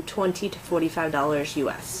translates to $20 to $45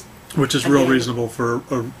 US. Which is real Again. reasonable for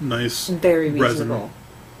a nice Very resin. reasonable.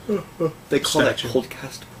 They call Statue. that cold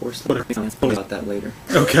cast porcelain. I'll about that later.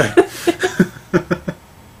 Okay.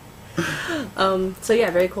 So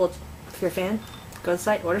yeah, very cool. If you're a fan, go to the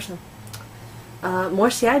site, order some. More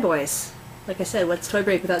CI Boys. Like I said, what's Toy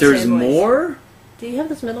Break without There's CI Boys? more? Do you have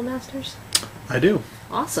those Metal Masters? I do.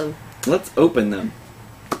 Awesome. Let's open them.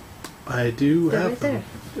 I do They're have right them.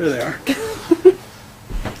 there. There they are.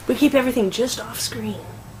 We keep everything just off screen.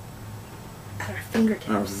 At our fingertips.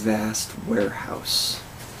 Our vast warehouse.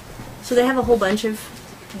 So they have a whole bunch of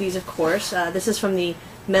these, of course. This is from the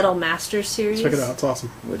Metal Masters series. Check it out. It's awesome.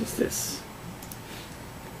 What is this?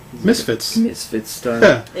 Misfits. Misfits stuff.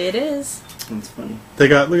 Yeah. It is. That's funny. They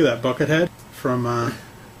got, look at that, Buckethead from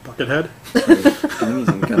Buckethead. I think he's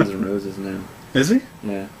in Guns N' Roses now. Is he?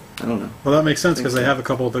 Yeah. I don't know. Well, that makes sense because Think they so. have a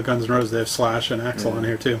couple of the Guns N' Roses. They have Slash and Axl Yeah. on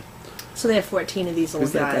here too. So they have 14 of these little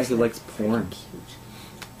Who's that guy guys. who likes porn?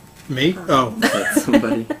 Me? Oh, That's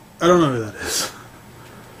somebody. I don't know who that is.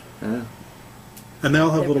 Ah, And they all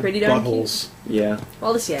have They're little pretty darn buttholes. yeah.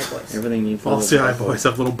 All the CI Boys. Everything needs a All little CI butthole. boys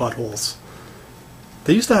have little buttholes.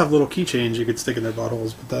 They used to have little keychains you could stick in their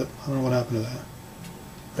buttholes, but that I don't know what happened to that.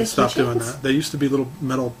 They The stopped doing keychains? that. They used to be little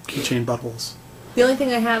metal keychain buttholes. The only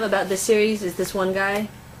thing I have about this series is this one guy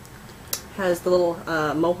has the little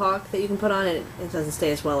mohawk that you can put on, and it doesn't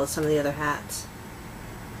stay as well as some of the other hats.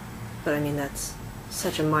 But I mean, that's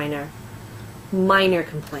such a minor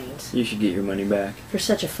complaint You should get your money back. for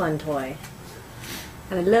such a fun toy.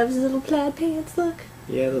 And I love his little plaid pants. Look,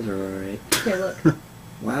 Yeah, those are alright. here, look.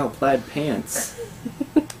 Wow, plaid pants.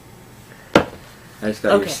 I just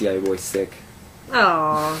got Okay. your CI boy sick.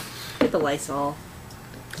 Aww, get the Lysol.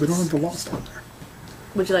 We don't have the Lost on there.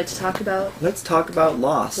 Would you like to talk about? Let's talk about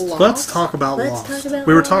Lost. Lost? Let's talk about Let's Lost. talk about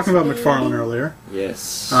We were Lost, talking about baby. McFarlane earlier.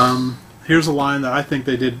 Yes. Here's a line that I think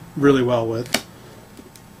they did really well with.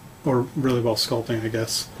 Or really well sculpting, I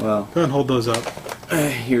guess. Well, Go ahead and hold those up.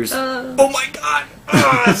 here's. Oh my god!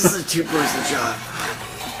 This is a two-person job.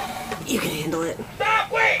 You can handle it.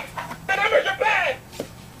 Stop, wait! The numbers are bad!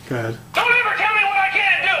 Go ahead. Don't ever tell me what I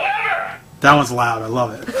can't do, ever! That one's loud. I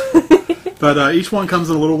love it. But each one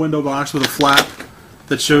comes in a little window box with a flap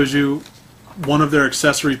that shows you one of their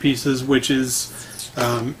accessory pieces, which is,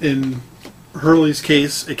 in Hurley's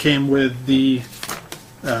case, it came with the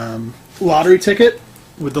lottery ticket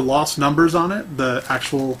with the lost numbers on it, the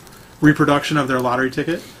actual reproduction of their lottery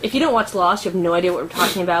ticket. If you don't watch Lost, you have no idea what we're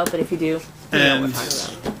talking about. But if you do, you know what And we're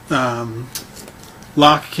talking about.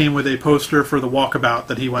 Locke came with a poster for the walkabout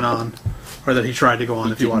that he went on, or that he tried to go on.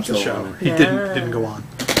 He If you watch the didn't go show, on it. he didn't go on.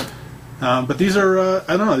 But these are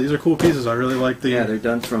I don't know. These are cool pieces. I really like the Yeah, they're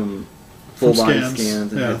done from full body scans,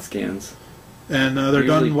 scans and yeah. head scans. and they're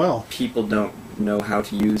Usually done well. People don't know how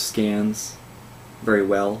to use scans very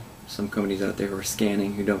well. Some companies out there who are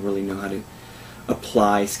scanning who don't really know how to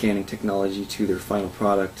apply scanning technology to their final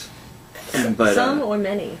product. But Some or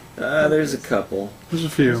many. there's a couple. There's a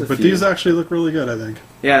few, There's a but few. these actually look really good. I think.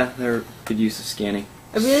 Yeah, they're good use of scanning.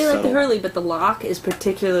 I really like the Subtle. Hurley, but the lock is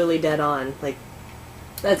particularly dead on. Like,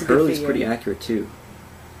 that's a good Hurley's figure. pretty accurate too.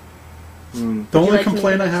 Mm. The Would you only like me to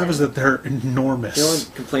complaint I make have that? is that they're enormous. The only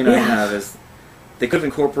complaint I Yeah. have is they could have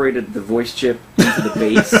incorporated the voice chip into the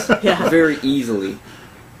base Yeah. very easily.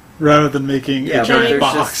 Rather than making Yeah, a but giant there's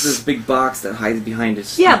box. just this big box that hides behind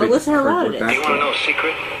it. Yeah, but listen how loud it is. You wanna know a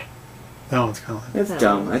secret? That one's kind of like. That's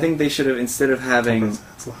dumb. I think they should have, instead of having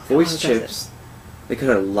That's loud. voice Oh, does chips, they could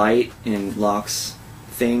have light in Locke's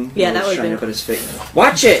thing. Yeah, you know, that would've shine been- up at his face.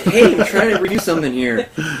 Watch it! Hey, I'm trying to review something here.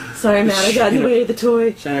 Sorry, Matt, I got in the way of the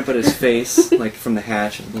toy. Shine up at his face, like from the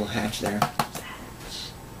hatch, a little hatch there.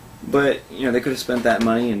 But, you know, they could have spent that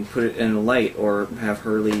money and put it in a light, or have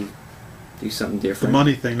Hurley do something The different.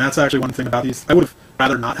 money thing. That's actually one thing about these. I would have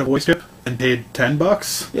rather not have voice chip and paid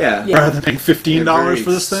 $10 Yeah. Yeah. rather than paying $15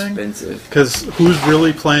 for this thing. Expensive. Because who's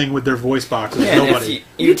really playing with their voice boxes? Yeah, and if Nobody.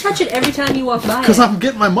 You touch it every time you walk by. Because it. I'm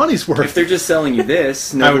getting my money's If worth. they're just selling you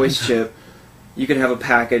this, I no would- voice chip, you could have a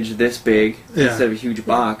package this big Yeah. instead of a huge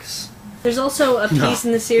box. There's also a No. piece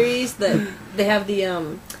in the series that they have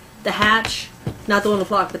the hatch, not the one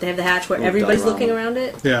with lock, but they have the hatch where Little everybody's diorama. looking around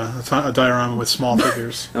it. Yeah, it's a diorama with small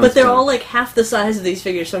figures. That But was they're fun. all like half the size of these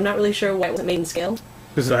figures, so I'm not really sure why it wasn't made in scale.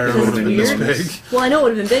 Because the diorama Because would have been it's this weird. big. Well, I know it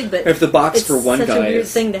would have been big, but If the box it's for one such guy a weird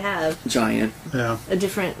is thing to have. giant. Yeah. A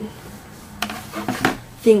different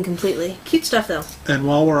thing completely. Cute stuff though. And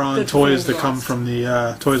while we're on Good for toys fans that of come Lost. from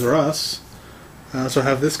the Toys R Us, I also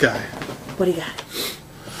have this guy. What do you got?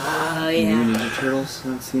 Oh, New yeah. Ninja Turtles. I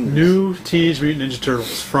haven't seen those. New Teenage Mutant Ninja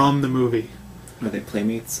Turtles from the movie. Are they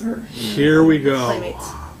Playmates or? Here we go. Playmates.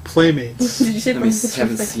 Playmates. Did you say I Playmates?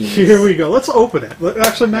 haven't seen. Here we go. Let's open it.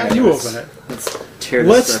 Actually, Matt, you Let's- open it. Let's tear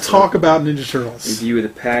this Let's sucker talk up. about Ninja Turtles. Review of the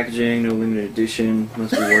packaging. No limited edition.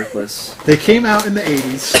 Must be worthless. They came out in the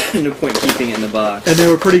 80s, No point keeping it in the box. and they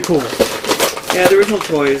were pretty cool. Yeah, the original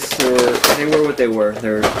toys were what they were.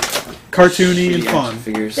 They're Cartoony and shitty fun. action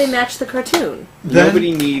figures. They match the cartoon. Then-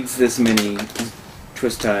 Nobody needs this many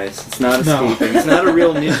twist ties. It's not No. escaping. It's not a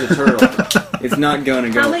real Ninja Turtle. It's not gonna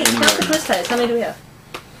go How many? Count the anywhere. twist ties. How many do we have?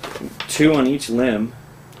 2 on each limb,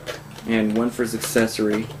 and 1 for his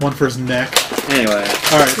accessory. One for his neck. Anyway,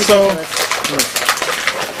 Alright, so Ridiculous.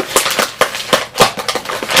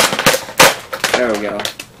 there we go.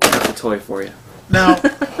 That's a toy for you. now,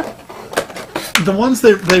 the ones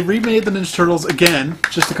they remade the Ninja Turtles again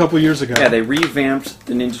just a couple years ago. Yeah, they revamped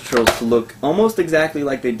the Ninja Turtles to look almost exactly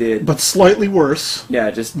like they did. but slightly worse. Yeah,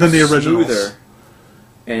 just than the originals. smoother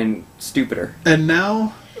and stupider. And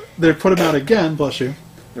now they've put them out again, bless you.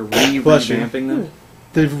 They're Bless you. revamping them.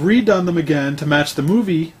 They've redone them again to match the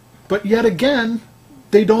movie, but yet again,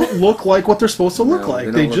 they don't look like what they're supposed to look No, like.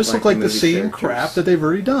 they They don't look just like look like the the movie same characters. crap that they've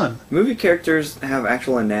already done. Movie characters have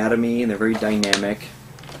actual anatomy and they're very dynamic.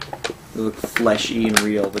 They look fleshy and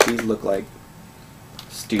real, but these look like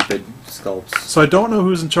stupid sculpts. So I don't know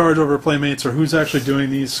who's in charge over Playmates or who's actually doing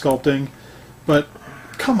these sculpting, but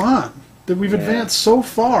come on. We've Yeah. advanced so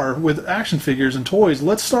far with action figures and toys.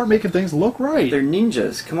 Let's start making things look right. They're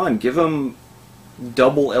ninjas. Come on, give them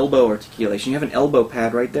double elbow articulation. You have an elbow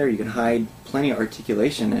pad right there. You can hide plenty of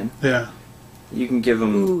articulation in. Yeah. You can give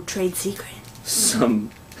them Ooh, trade secret.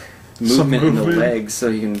 some Some movement in the movement. legs so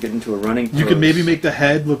you can get into a running pose. You could maybe make the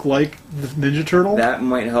head look like the Ninja Turtle. That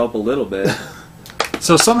might help a little bit.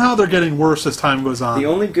 So somehow they're getting worse as time goes on. The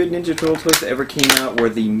only good Ninja Turtle toys that ever came out were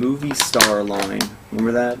the Movie Star line.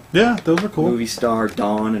 Remember that? Yeah, those are cool. Movie Star,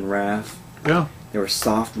 Dawn, and Raph. Yeah. They were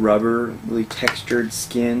soft rubber, really textured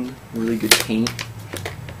skin, really good paint.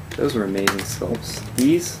 Those were amazing sculpts.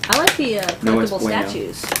 These, I like the No es collectible bueno.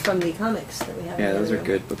 statues from the comics that we have. yeah, in the those are room.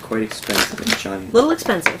 good, but quite expensive and giant. Little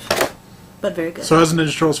expensive, but very good. So as a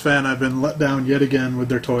Ninja Turtles fan, I've been let down yet again with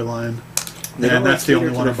their toy line. They don't And that's like the only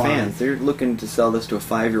cater to one their I'm buying. fans. They're looking to sell this to a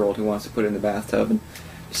 5-year-old who wants to put it in the bathtub and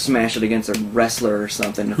smash it against a wrestler or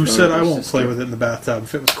something. Who said I won't play with it in the bathtub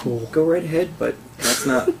if it was cool? Go right ahead, but that's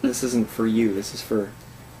not. This isn't for you. This is for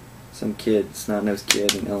some kid, snot-nosed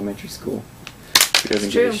kid in elementary school who doesn't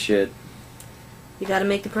It's give a true. shit. You got to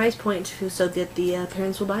make the price point so that the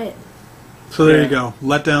parents will buy it. So there Yeah. you go.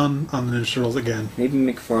 Let down on the Ninja Turtles again. Maybe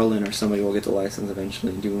McFarlane or somebody will get the license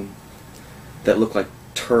eventually and do them that look like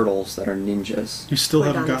turtles that are ninjas. You still Or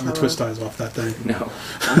haven't gotten the Donatello. twist ties off that thing. No,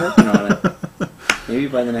 I'm working on it. Maybe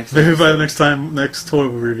by the next. Maybe by the episode. next toy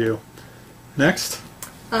we review. Next?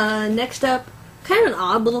 Next up, kind of an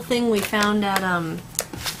odd little thing we found at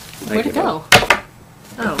where'd it give go?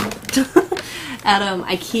 Oh, at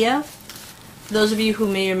IKEA. For those of you who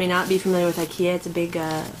may or may not be familiar with IKEA, it's a big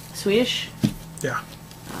Swedish Yeah.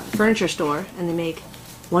 furniture store, and they make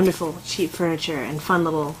wonderful cheap furniture and fun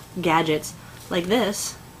little gadgets like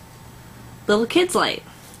this little kids light,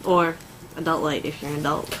 or adult light if you're an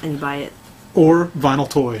adult and you buy it, Or vinyl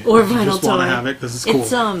toy. or If you vinyl just toy. want to have it because it's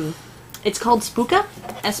cool. It's called Spooka,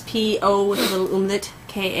 S-P-O with a little umlaut,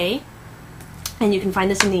 K-A, and you can find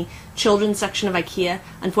this in the children's section of IKEA.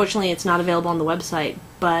 Unfortunately, it's not available on the website,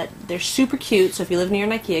 but they're super cute. So if you live near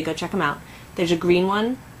an IKEA, go check them out. There's a green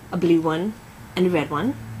one, a blue one, and a red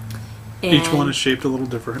one. Each And one is shaped a little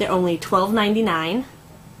different. they're only $12.99.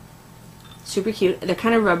 Super cute. They're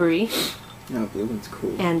kind of rubbery, No, blue one's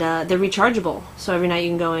cool. and they're rechargeable. So every night you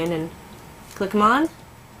can go in and click them on.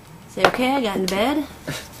 Say, okay, I got into bed.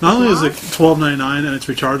 Not only is it $12.99 and it's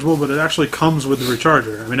rechargeable, but it actually comes with the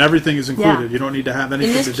recharger. I mean, everything is included. Yeah. You don't need to have In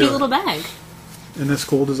anything this to cute do little it. bag. In this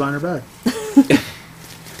cool designer bag.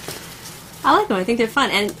 I like them. I think they're fun.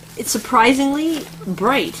 And it's surprisingly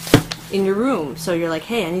bright in your room. So you're like,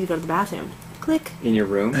 hey, I need to go to the bathroom. Click. In your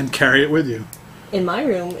room, And carry it with you. In my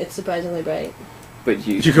room, it's surprisingly bright. but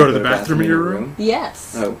you. You go to the bathroom in your room?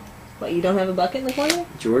 Yes. Oh, What, you don't have a bucket in the corner?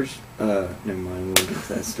 George. Never mind. We won't get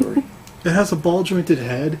to that story. It has a ball jointed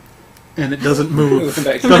head, and it doesn't move.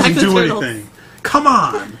 Back It to- doesn't Back to do turtles. anything. Come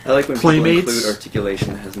on! I like when Playmates. people include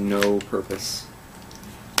articulation that has no purpose.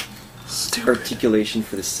 Stupid. Articulation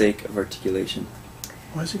for the sake of articulation.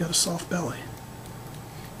 Why has he got a soft belly?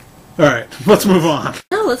 Alright, let's move on.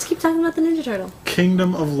 No, let's keep talking about the Ninja Turtle.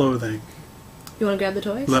 Kingdom of Loathing. You want to grab the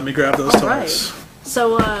toys? Let me grab those All toys. right.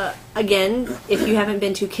 So, again, if you haven't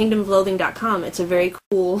been to kingdomofloathing.com, it's a very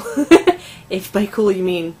cool, if by cool you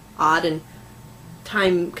mean odd and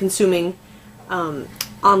time-consuming,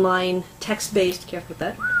 online, text-based, careful with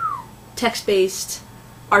that, text-based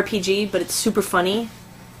RPG, but it's super funny,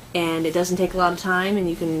 and it doesn't take a lot of time, and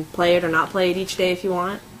you can play it or not play it each day if you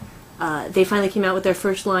want. They finally came out with their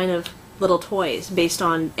first line of little toys based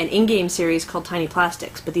on an in-game series called Tiny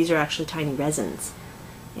Plastics, but these are actually tiny resins.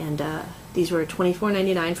 And these were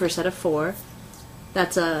 $24.99 for a set of 4.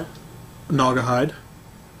 That's a Naugahyde.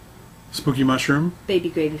 Spooky Mushroom. baby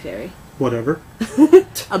gravy fairy. Whatever.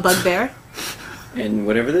 A bugbear. And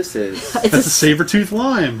whatever this is. It's That's a saber-tooth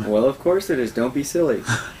lime. Well, of course it is. Don't be silly.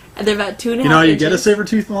 and they're about 2.5 You know how you inches. get a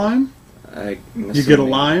saber-tooth lime? I'm You get a assuming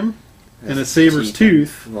lime and a that's saber's teeth.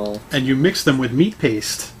 tooth, Well, and you mix them with meat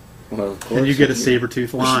paste, of course. and you get a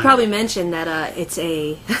saber-tooth We lime. should probably mention that it's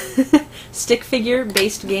a stick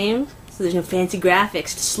figure-based game, so there's no fancy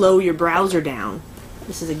graphics to slow your browser down.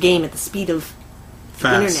 This is a game at the speed of the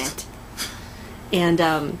Fast. internet.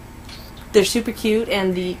 And they're super cute,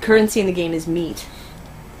 and the currency in the game is meat.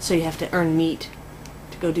 So you have to earn meat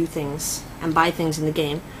to go do things and buy things in the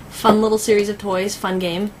game. Fun little series of toys, fun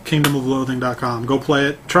game. KingdomofLoathing.com. Go play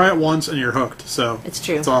it. Try it once, and you're hooked. So It's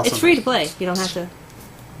true. It's awesome. It's free to play. You don't have to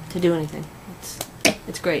do anything.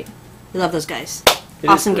 It's great. We love those guys. It is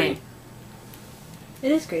Awesome great. game.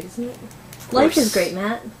 It is great, isn't it? Life is great,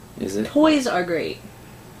 Matt. Is it? Toys are great.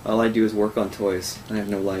 All I do is work on toys. I have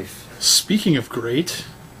no life. Speaking of great,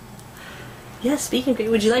 Yeah, speaking of great,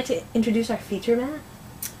 would you like to introduce our feature, Matt?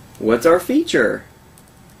 What's our feature?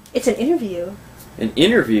 It's an interview. An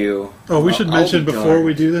interview. oh, we should I'll mention be before darned.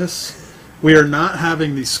 we do this, we are not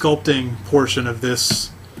having the sculpting portion of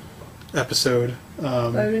this episode Why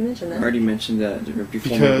would we mention I that? already mentioned that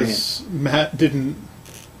before my rant. because Matt didn't.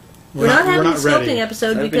 We're not having a sculpting ready.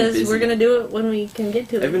 episode I've been because busy. we're going to do it when we can get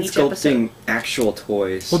to it I've been each sculpting episode. actual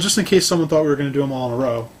toys. Well, just in case someone thought we were going to do them all in a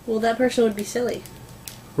row, Well, that person would be silly.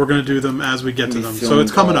 we're going to do them as we get to We them. So filmed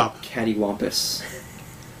it's coming all up, Cattywampus.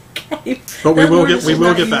 but we That will word get is we just will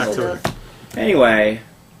not get back used to enough. it. Anyway,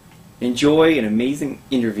 enjoy an amazing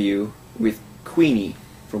interview with Queenie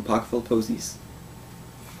from Pocketful of Posies.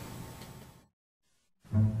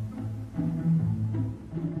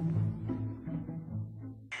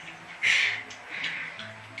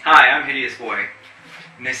 Hi, I'm Hideous Boy.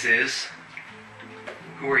 And this is...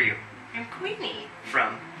 Who are you? I'm Queenie,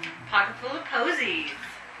 From? pocket full of posies.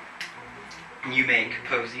 You make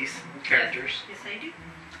posies, characters. Yes, I do.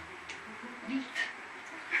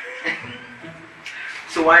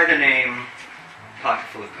 So why the name Pocket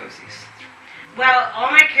Full of Posies? Well,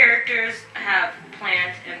 all my characters have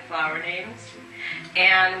plant and flower names,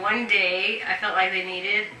 and one day I felt like they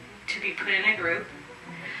needed to be put in a group.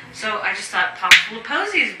 So I just thought pocket full of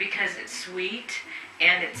posies because it's sweet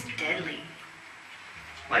and it's deadly.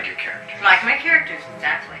 Like your character. Like my characters,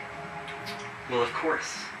 exactly. Well, of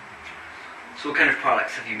course. So what kind of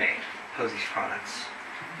products have you made? Posies products.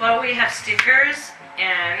 Well, we have stickers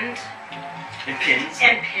and And pins.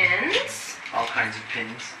 pins All kinds of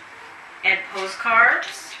pins. and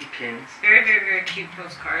postcards. And pins. Very, very, very cute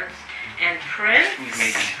postcards. And prints. You've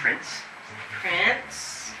made these prints.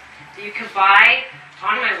 Prints that you can buy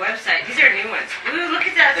on my website. These are new ones. Ooh, look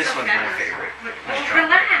at that. This stuff one's that my is- favorite. Oh, Nice drop.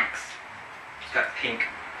 relax. It's got pink.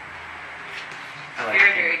 I like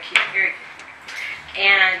Very, pink. very cute. Very cute.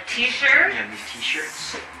 And We t-shirts. have these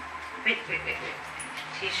t-shirts. Wait.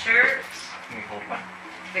 T-shirts. Let me hold one.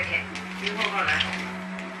 Okay. You hold on.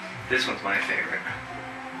 This one's my favorite.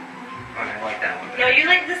 Oh, I like that one No, better. you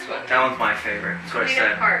like this one. That one's my favorite. That's what I These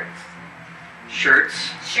said. are parts. Shirts.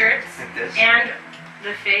 Shirts. Like this. And my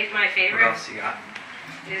What favorite else you got?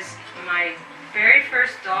 is my very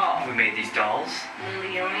first doll, We made these dolls.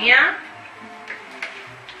 Leonia.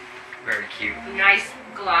 Very cute. Nice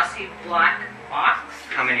glossy black box.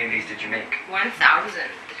 How many of these did you make? 1,000.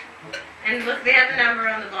 And look, they have the number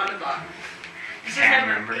on the bottom box. This is Tab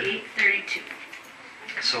number number. 832.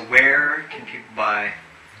 So where can people buy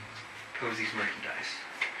Posies merchandise?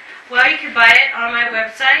 Well, you can buy it on my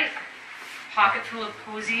website,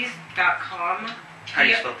 pocketfulofposies.com. How do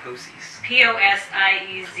you spell Posies?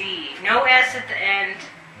 Posiez. No S at the end,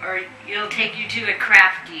 or it'll take you to a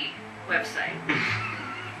crafty website.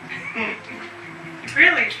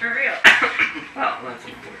 Really, for real. Well, that's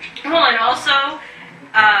unfortunate. Well, and also,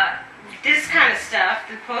 this kind of stuff,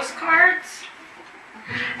 the postcards,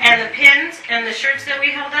 and the pins, and the shirts that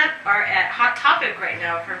we held up are at Hot Topic right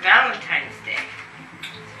now for Valentine's Day.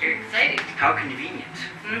 It's very exciting. How convenient.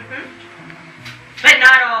 But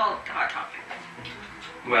not all Hot Topic.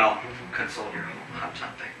 Well, consult your Hot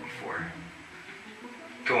Topic before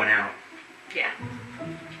going out. Yeah.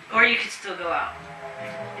 Or you could still go out.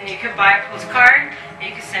 And you could buy a postcard and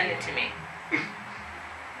you could send it to me.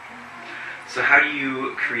 So how do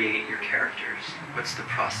you create your characters? What's the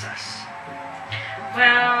process?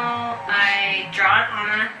 Well, I draw it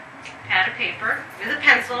on a pad of paper with a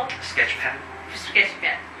pencil. Sketch pad? Sketch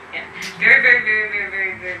pad. Yeah. Very, very, very, very,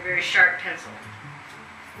 very, very, very sharp pencil.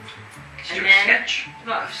 Just And do a then- sketch?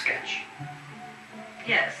 What? A sketch.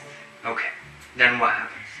 Yes. Okay. Then what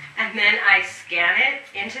happens? And then I scan it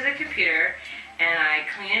into the computer and I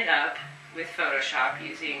clean it up with Photoshop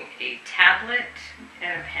using a tablet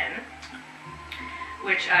and a pen,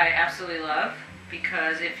 which I absolutely love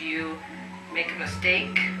because if you make a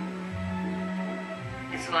mistake,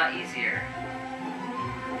 it's a lot easier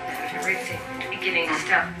than erasing beginning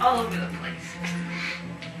stuff all over the place.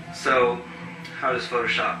 So, how does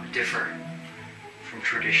Photoshop differ from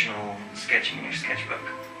traditional sketching in your sketchbook?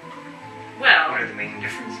 What Well, are the main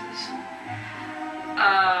differences?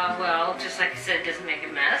 well, just like I said, it doesn't make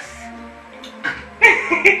a mess.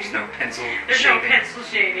 There's no pencil There's shaving. no pencil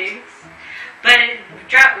shavings. But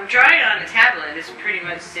drawing on a tablet is pretty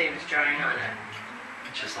much the same as drawing on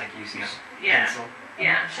a... Just like using a Yeah. pencil.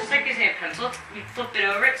 Yeah, it's just like using a pencil. You flip it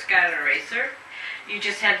over, it's got an eraser. You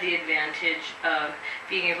just have the advantage of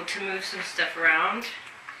being able to move some stuff around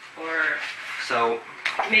or So,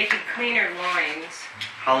 making cleaner lines.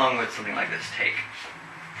 how long would something like this take?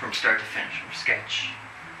 From start to finish, from sketch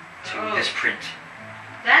to Oh. this print?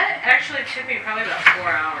 That actually took me probably about 4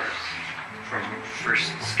 hours. From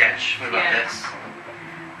first sketch? What about Yeah. this?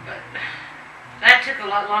 But that took a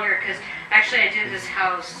lot longer because actually I did this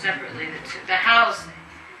house separately. The house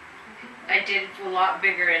I did a lot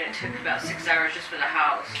bigger and it took about 6 hours just for the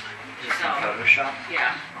house. Just So, in Photoshop?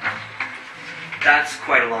 yeah. That's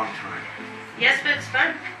quite a long time. Yes, but it's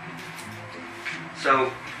fun. So,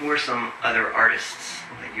 who are some other artists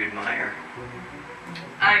that you admire?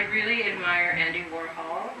 I really admire Andy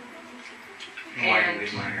Warhol. Why do And- you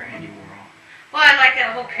admire Andy Warhol? Well, I like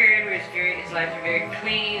that whole period where his lines are very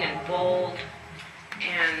clean and bold,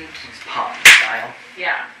 and His pop style.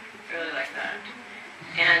 yeah, really like that.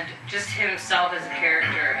 And just himself as a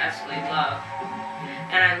character, absolutely love.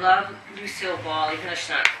 And I love Lucille Ball, even though she's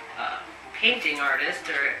not a painting artist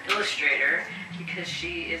or illustrator, because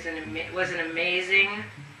she is was an amazing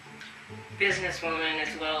businesswoman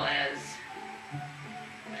as well as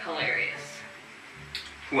hilarious.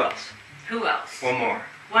 Who else? Who else? One more.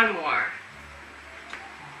 One more.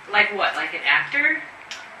 Like what? Like an actor?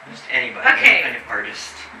 Just anybody. Okay. Any kind of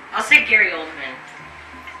artist. I'll say Gary Oldman,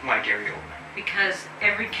 Why Gary Oldman? because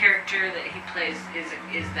every character that he plays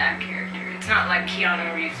is that character. It's not like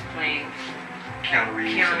Keanu Reeves playing Keanu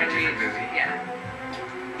Reeves in a Keanu different Reeves. movie. Yeah.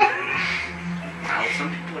 Well, some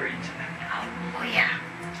people are into that. Oh yeah.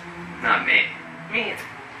 Not me. Me.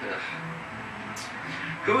 Ugh.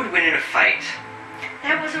 Who would win in a fight?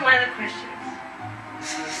 That wasn't one of the questions.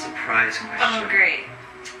 This is a surprise question. Oh great.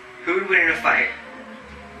 Who would win in a fight?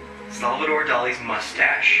 Salvador Dali's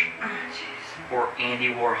mustache Oh jeez. or Andy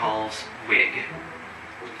Warhol's wig?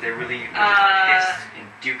 They're really pissed and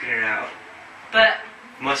duking it out. But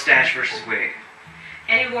Mustache versus wig.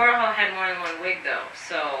 Andy Warhol had more than one wig though,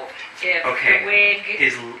 so if Okay. the wig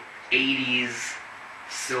His 80s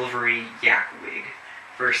silvery yak wig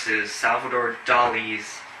versus Salvador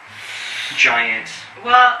Dali's giant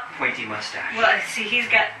pointy mustache. well see he's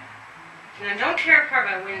got now don't tear apart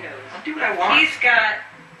my windows. I'll do what I want. He's got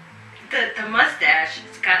the mustache,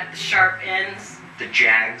 it's got the sharp ends. The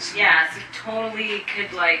Jags. Yeah, so totally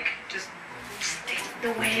could like just stick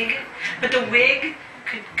the wig, but the wig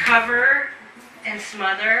could cover and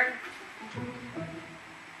smother.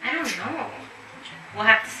 I don't know. We'll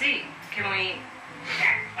have to see. Can we?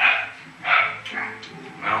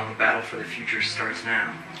 Well, the battle for the future starts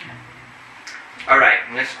now. Alright,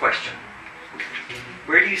 next question.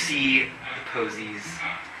 Where do you see the Posies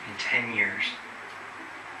in 10 years?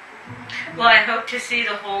 Well, I hope to see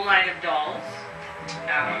the whole line of dolls,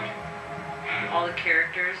 all the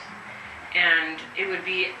characters, and it would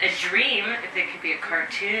be a dream if they could be a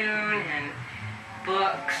cartoon and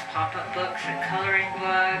books, pop-up books and coloring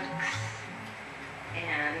books,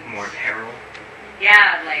 and More apparel?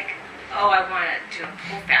 yeah, like I want to do a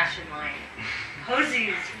whole fashion line,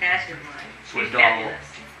 Posey's fashion line. So It'd what be doll fabulous.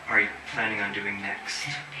 are you planning on doing next?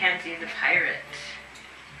 Pansy the pirate.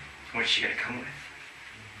 What's she gonna come with?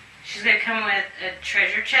 She's gonna come with a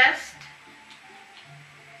treasure chest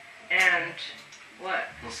and what?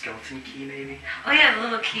 A little skeleton key, maybe? Oh yeah, the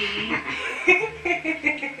little key.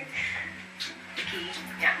 The key.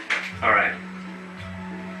 Yeah. Alright.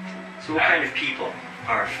 So what kind of people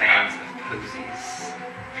are fans of Posies?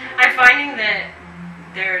 I'm finding that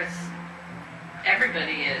there's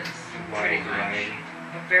Everybody is. Pretty Wide much. variety.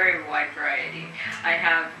 A very wide variety. I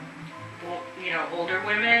have, older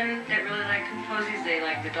women that really like posies. They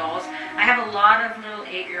like the dolls. I have a lot of little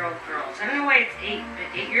 8-year-old girls. I don't know why it's 8,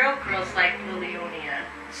 but 8-year-old girls like Lilionia.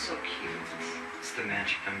 It's so cute. It's the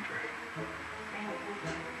magic number.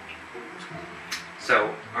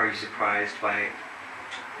 So, are you surprised by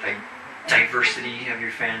the diversity of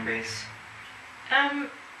your fan base?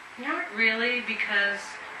 Not really, because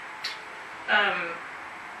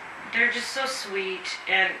they're just so sweet,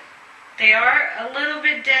 and they are a little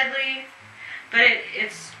bit deadly, but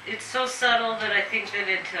it's so subtle that I think that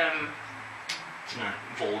It's not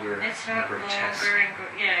vulgar, it's not grotesque. vulgar and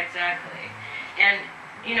yeah, exactly. And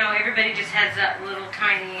everybody just has that little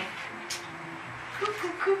tiny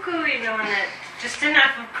cuckoo, and that just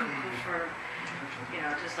enough of cuckoo for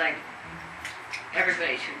just like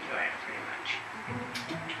everybody should enjoy it pretty much.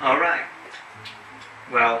 All right.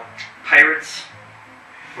 Well, pirates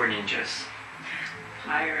or ninjas?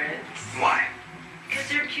 Pirates. Why? Because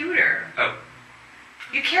they're cuter. Oh,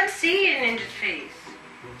 You can't see a ninja's face.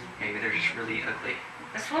 maybe they're just really ugly.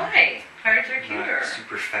 That's why. Pirates are Not cuter.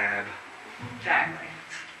 super fab. Exactly.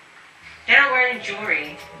 They don't wear any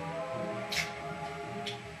jewelry.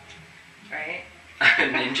 Right?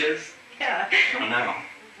 Ninjas? Yeah. I don't know.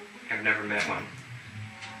 I've never met one.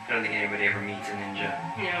 I don't think anybody ever meets a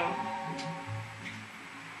ninja. No.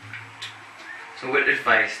 So what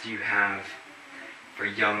advice do you have for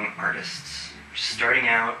young artists just starting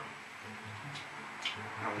out,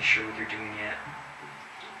 not really sure what they're doing yet?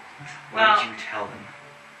 What Well, would you tell them?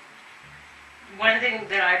 one thing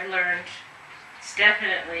that I've learned is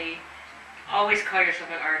definitely always call yourself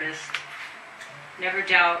an artist. Never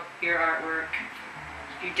doubt your artwork.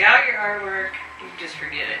 If you doubt your artwork, you just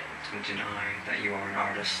forget it. Don't deny that you are an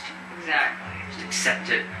artist. Exactly. Just accept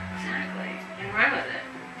it. Exactly. And run with it.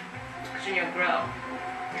 Because then you'll grow.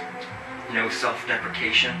 No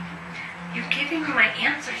self-deprecation. You're giving my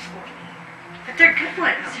answers for me. But they're good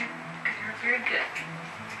ones. They're very good.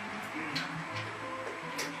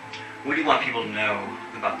 What do you want people to know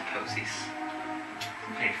about the Posies?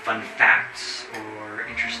 Any fun facts or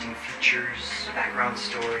interesting features, a background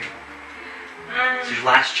story? It's your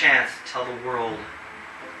last chance to tell the world,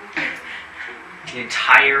 the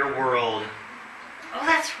entire world, Oh,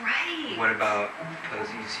 that's right. what about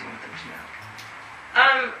Posies you want them to know.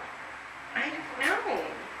 I don't know.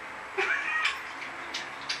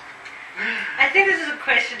 I think this is a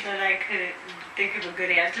question that I couldn't think of a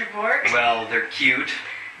good answer for. Well, they're cute,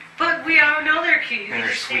 But we all know they're cute. You And can they're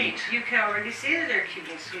just see- sweet. You can already see that they're cute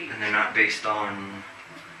and sweet. and they're not based on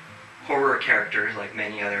horror characters like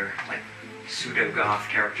many other, like, pseudo-goth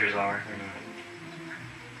characters are. They're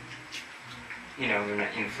not, they're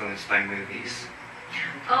not influenced by movies.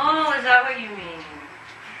 Oh, is that what you mean?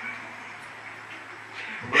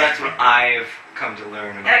 Well, that's what I've come to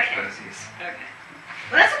learn about Okay. Posies. Okay.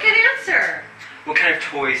 Well, that's a good answer. What kind of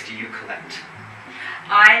toys do you collect?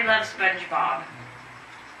 I love SpongeBob.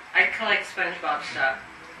 I collect SpongeBob stuff.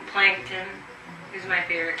 Plankton is my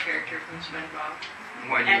favorite character from SpongeBob.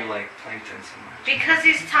 Why do And- you like Plankton so much? Because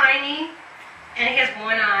he's tiny, and he has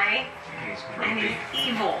one eye, He's and he's grumpy.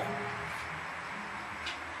 evil.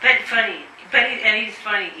 But funny. And he's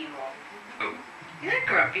funny evil. Oh, He's not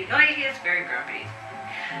grumpy. Oh, he is very grumpy.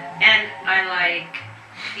 And I like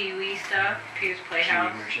Pee-wee stuff, Pee-wee's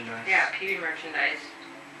Playhouse. Pee-wee merchandise? Yeah, Pee-wee merchandise.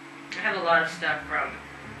 I have a lot of stuff from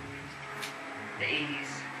the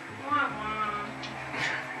 80s. Wah, wah.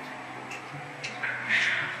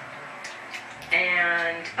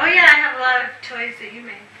 And, oh yeah, I have a lot of toys that you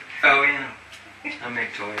made. Oh yeah, I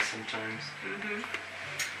make toys sometimes. Mm-hmm.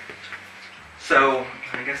 So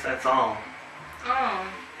I guess that's all. Oh,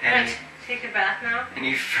 And- let's take a bath now.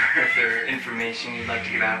 Any further information you'd like to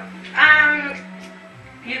give out?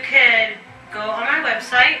 You could go on my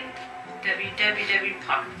website,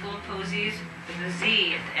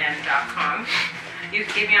 www.pocketfulofposies.com. You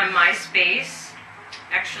can get me on MySpace.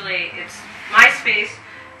 Actually, it's MySpace,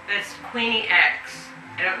 but it's Queenie X.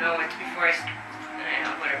 I don't know what's before I don't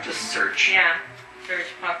know, whatever. Just search. Yeah, search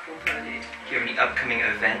Pocketful of Posies. Do you have any upcoming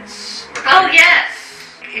events? Or Oh, yes!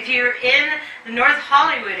 If you're in the North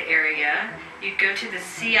Hollywood area, you go to the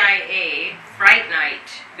CIA Fright Night.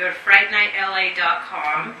 Go to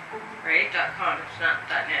frightnightla.com, right? .com, it's not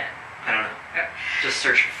 .net. I don't know. Just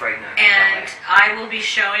search for Fright Night. And I will be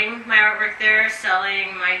showing my artwork there,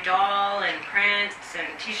 selling my doll and prints and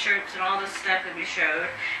t-shirts and all this stuff that we showed.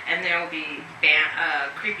 And there will be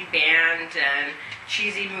creepy bands and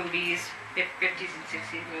cheesy movies, 50s and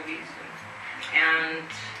 60s movies. And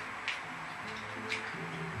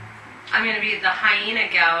I'm going to be at the Hyena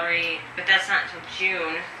Gallery, but that's not until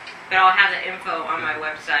June. But I'll have the info on my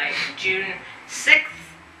website. June 6th,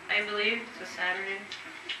 I believe. It's a Saturday.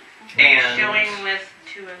 And Showing with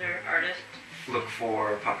 2 other artists. look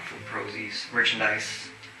for Pocketful of Posies merchandise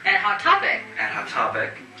At Hot Topic. at Hot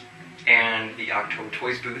Topic and the October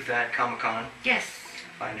Toys booth at Comic Con. Yes.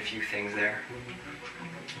 Find a few things there.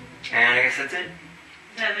 And I guess that's it.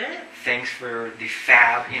 Is that it? Thanks for the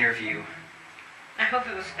fab interview. I hope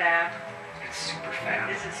it was fab. It's super fab.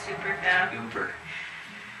 This is super fab. Uber.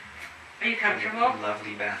 Are you comfortable?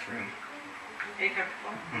 Lovely bathroom. Are you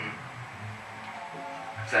comfortable?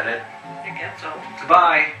 Is that it? I guess so.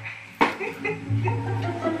 Goodbye.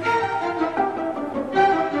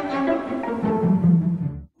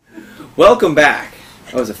 Welcome back.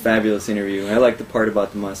 That was a fabulous interview. I like the part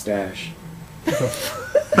about the mustache. The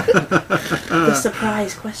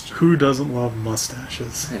surprise question. Who doesn't love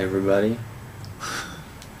mustaches? Hey, everybody.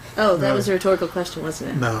 Oh, that was a rhetorical question,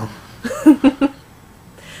 wasn't it? No.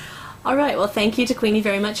 All right. Well, thank you to Queenie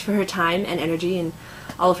very much for her time and energy and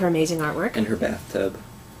all of her amazing artwork. And her bathtub.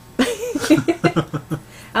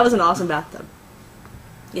 That was an awesome bathtub.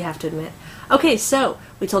 You have to admit. Okay, so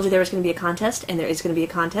we told you there was going to be a contest, and there is going to be a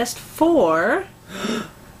contest for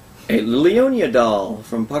A Leonia doll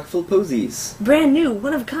from Pocketful of Posies. brand new,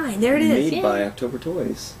 one of a kind. There it is. Made Yay. by October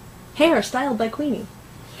Toys. Hair styled by Queenie.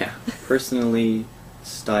 Yeah. Personally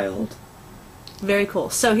styled. Very cool.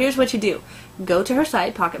 So here's what you do. Go to her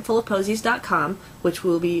site, pocketfulofposies.com, which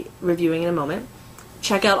we'll be reviewing in a moment.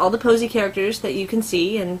 Check out all the Posy characters that you can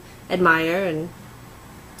see and admire and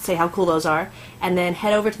say how cool those are. And then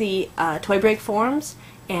head over to the Toy Break forums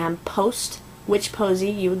and post which Posy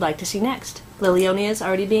you would like to see next. Lilionia's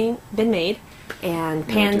already been made, and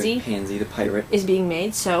Now we're doing Pansy Pansy the pirate. is being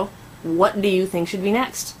made, so what do you think should be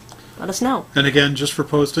next? Let us know. And again, just for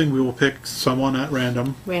posting, we will pick someone at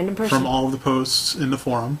random Random person. from all of the posts in the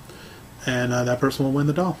forum, and that person will win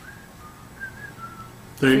the doll.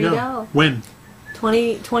 There you Free go. doll. Win.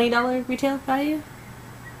 $20 retail value?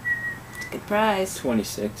 It's a good prize.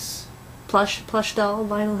 26. Plush doll,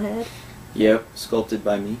 vinyl head. Yep. Sculpted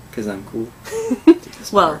by me, because I'm cool. Take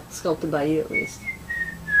this Well, part. sculpted by you at least.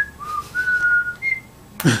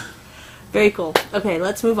 Very cool. Okay,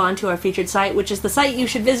 let's move on to our featured site, which is the site you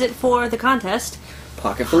should visit for the contest.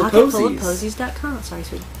 Pocketful of Posies. Pocketfulofposies.com. Sorry,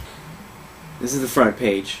 sweetie. This is the front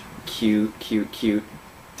page. Cute, cute, cute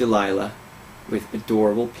Delilah with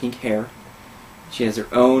adorable pink hair. She has her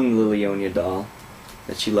own Lilionia doll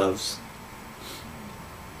that she loves.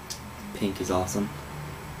 Pink is awesome.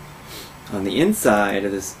 On the inside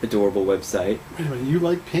of this adorable website, Wait a minute, you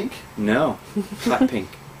like pink? no, hot pink.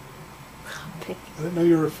 Pink. I didn't know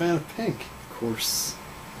you were a fan of pink. Of course.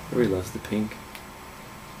 Everybody loves the pink.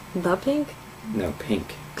 The pink? No,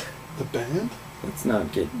 pink. The band? Let's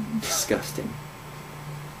not get disgusting.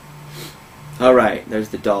 Alright, there's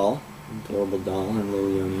the doll. Adorable doll in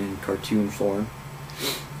Lilionia in cartoon form.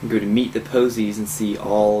 You go to Meet the Posies and see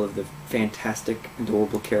all of the fantastic,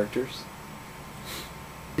 adorable characters.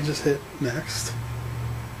 You just hit next.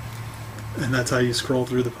 And that's how you scroll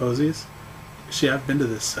through the posies. See, I've been to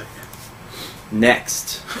this site.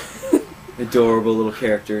 Next, adorable little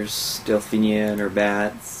characters. Delphinia and her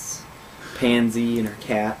bats. Pansy and her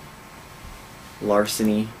cat.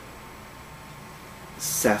 Larceny.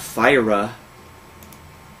 Sapphira.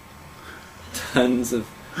 Tons of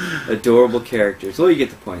adorable characters. Well, you get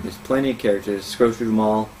the point. There's plenty of characters. Scroll through them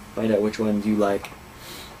all. Find out which ones you like.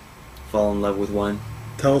 Fall in love with one.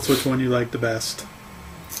 Tell us which one you like the best.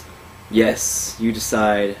 Yes, you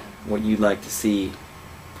decide what you'd like to see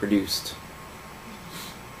produced.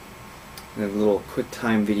 We have little quick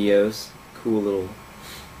time videos. Cool little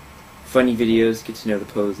funny videos. Get to know the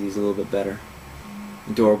Posies a little bit better.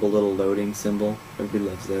 Adorable little loading symbol. Everybody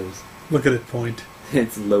loves those. Look at it point.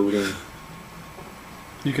 It's loading.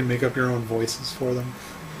 You can make up your own voices for them.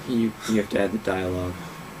 You have to add the dialogue.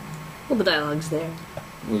 Well, the dialogue's there.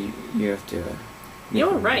 Well, you have to. make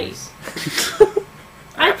You're your right. voice.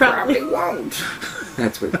 I probably won't.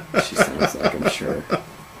 That's what she sounds like, I'm sure.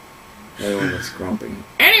 Everyone was grumpy.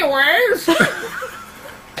 Anyways,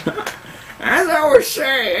 as I was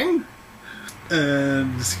saying,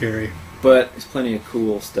 And scary. But there's plenty of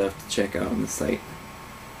cool stuff to check out on the site.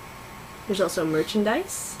 There's also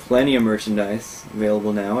merchandise. Plenty of merchandise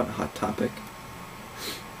available now at Hot Topic.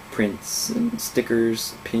 Prints and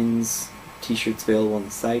stickers, pins, t-shirts available on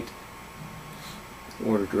the site.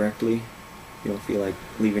 Order directly. You don't feel like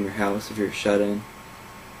leaving your house if you're shut in.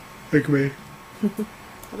 Like me.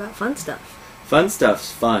 How about fun stuff? Fun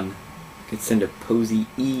stuff's fun. You could send a Posy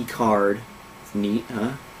e-card. It's neat,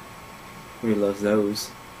 huh? Everybody loves those.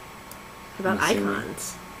 How about I'm assuming.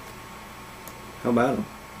 icons? How about them?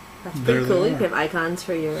 That's There pretty they cool. You are. can have icons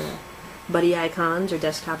for your buddy icons or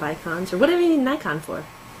desktop icons or whatever you need an icon for.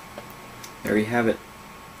 There you have it.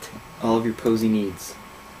 All of your Posey needs.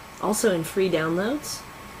 Also in free downloads,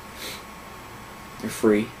 They're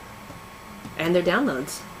free. and their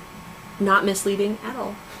downloads. Not misleading at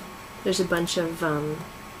all. There's a bunch of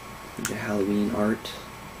The Halloween art.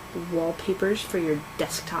 wallpapers for your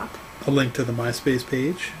desktop. A link to the MySpace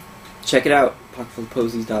page. Check it out.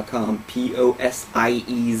 Pocketfulofposies.com.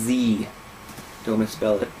 Posiez. Don't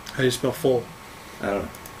misspell it. How do you spell full? I don't know.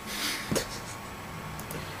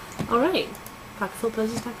 Alright.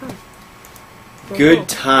 Pocketfulposes.com. Very Good cool.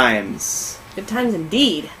 times. Good times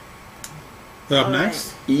indeed. Up All right.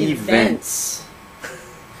 next? Events.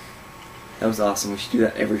 That was awesome. We should do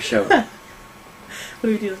that every show. What do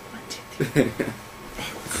we do? 1, 2, 3.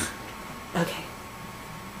 Okay.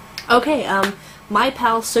 Okay, My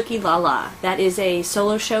Pal Suki Lala. That is a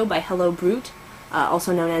solo show by Hello Brute,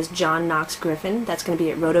 also known as John Knox Griffin. That's going to be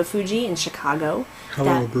at Roto Fuji in Chicago.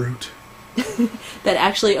 Hello, That- Brute. That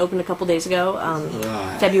actually opened a couple days ago,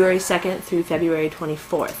 Right. February 2nd through February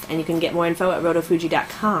 24th. And you can get more info at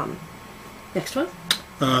rotofuji.com. Next one?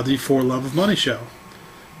 The For Love of Money show.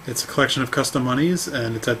 It's a collection of custom monies,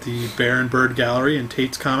 and it's at the Bear and Bird Gallery in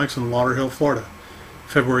Tate's Comics in Lauderhill, Florida,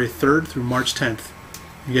 February 3rd through March 10th.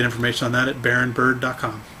 You get information on that at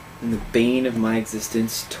bearandbird.com. And the bane of my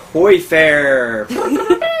existence, Toy Fair!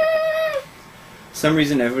 For some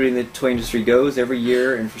reason, everybody in the toy industry goes every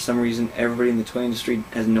year, and for some reason, everybody in the toy industry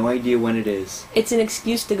has no idea when it is. It's an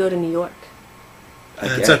excuse to go to New York. I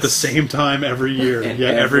And it's at the guess. same time every year, And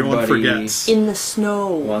yet everyone everybody- forgets. In the snow.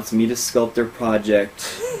 Wants me to sculpt their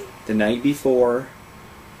project the night before,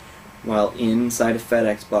 while inside a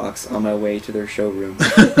FedEx box on my way to their showroom.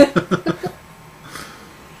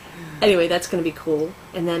 Anyway, that's going to be cool.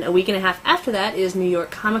 And then a week and a half after that is New York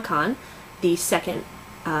Comic Con, the second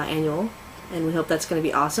annual. And we hope that's going to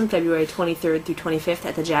be awesome. February 23rd through 25th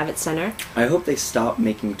at the Javits Center. I hope they stop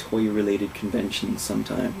making toy-related conventions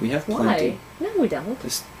sometime. We have plenty. Why? No, we don't.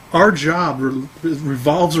 There's, Our job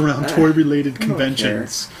revolves around Ah, toy-related I don't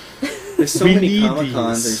conventions. there's so We many need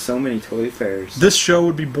Comic-Cons, these. there's so many toy fairs. This show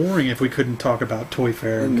would be boring if we couldn't talk about Toy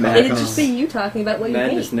Fair and Madness. It'd Comic-Con. just be you talking about what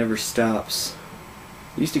Madness you hate. never stops.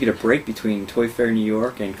 We used to get a break between Toy Fair New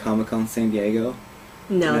York and Comic-Con San Diego.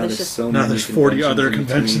 No, Now there's just... so Now many there's 40 other in between.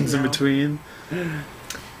 conventions in No. between.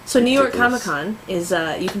 So New York Ridiculous. Comic Con is,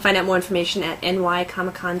 you can find out more information at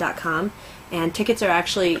nycomiccon.com, and tickets are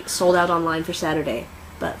actually sold out online for Saturday,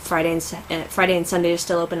 but Friday and Sunday is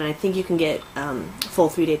still open, and I think you can get full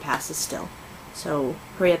 3-day passes still. So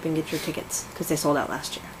hurry up and get your tickets, because they sold out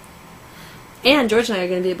last year. And George and I are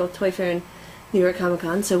going to be at both Toy Fair and New York Comic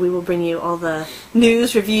Con, so we will bring you all the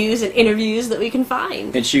news, reviews, and interviews that we can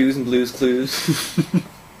find. And Shoes and Blues Clues.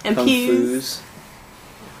 And Kung pews. Fu's.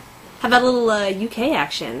 How about a little UK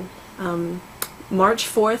action? March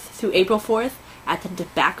 4th through April 4th at the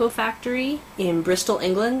Tobacco Factory in Bristol,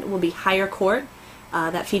 England will be Higher Court.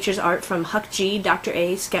 That features art from Huck G, Dr.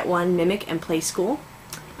 A, Sket 1, Mimic, and Play School.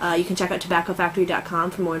 You can check out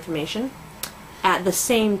tobaccofactory.com for more information. At the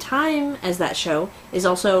same time as that show is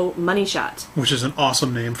also Money Shot, Which is an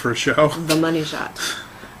awesome name for a show. the Money Shot.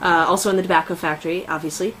 Also in the Tobacco Factory,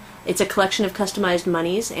 obviously. It's a collection of customized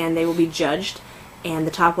monies, and they will be judged, and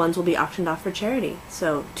the top ones will be auctioned off for charity.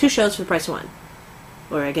 So, 2 shows for the price of 1.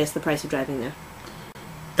 Or I guess the price of driving there.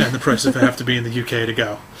 And the price if I have to be in the UK to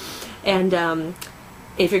go. And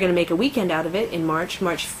if you're going to make a weekend out of it in March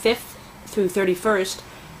 5th through 31st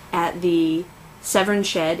at the Severn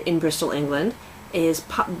Shed in Bristol, England, is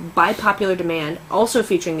by popular demand, also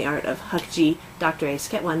featuring the art of Huck G, Dr. A,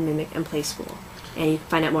 Sket 1, Mimic, and Play School. And you can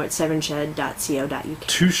find out more at severnshed.co.uk.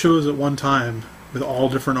 2 shows at one time with all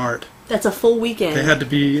different art. That's a full weekend. They had to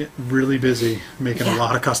be really busy making a Yeah.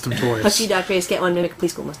 lot of custom Huck toys. G, Dr. A, Sket 1, Mimic, Play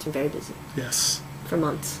School must have been very busy Yes. for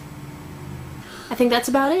months. I think that's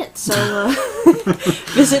about it. So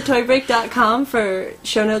visit toybreak.com for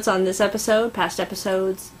show notes on this episode, past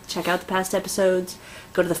episodes, check out the past episodes,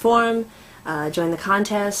 go to the forum, join the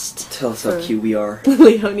contest. Tell us how for cute we are.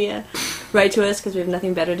 Leonia. Write to us because we have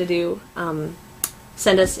nothing better to do.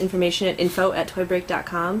 Send us information at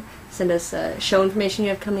info@toybreak.com. Send us show information you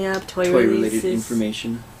have coming up, toy Toy-related releases,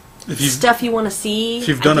 information. If you've, stuff you want to see. if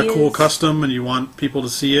you've done a cool ideas. custom and you want people to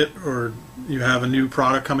see it, or you have a new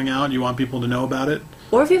product coming out and you want people to know about it,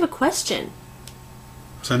 Or if you have a question,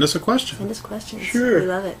 send us a question. send us questions. Sure. We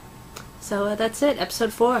love it. So that's it,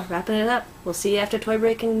 episode 4, wrapping it up. We'll see you after Toy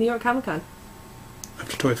Break in New York Comic Con.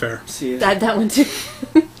 After Toy Fair. See ya. That one too.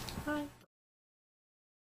 Bye.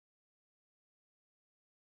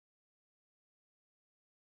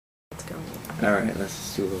 Let's go. Alright, let's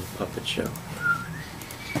just do a little puppet show.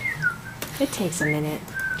 It takes a minute.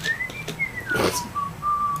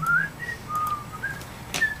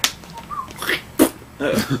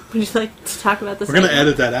 Would you like to talk about this? We're gonna item?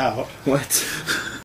 edit that out. What?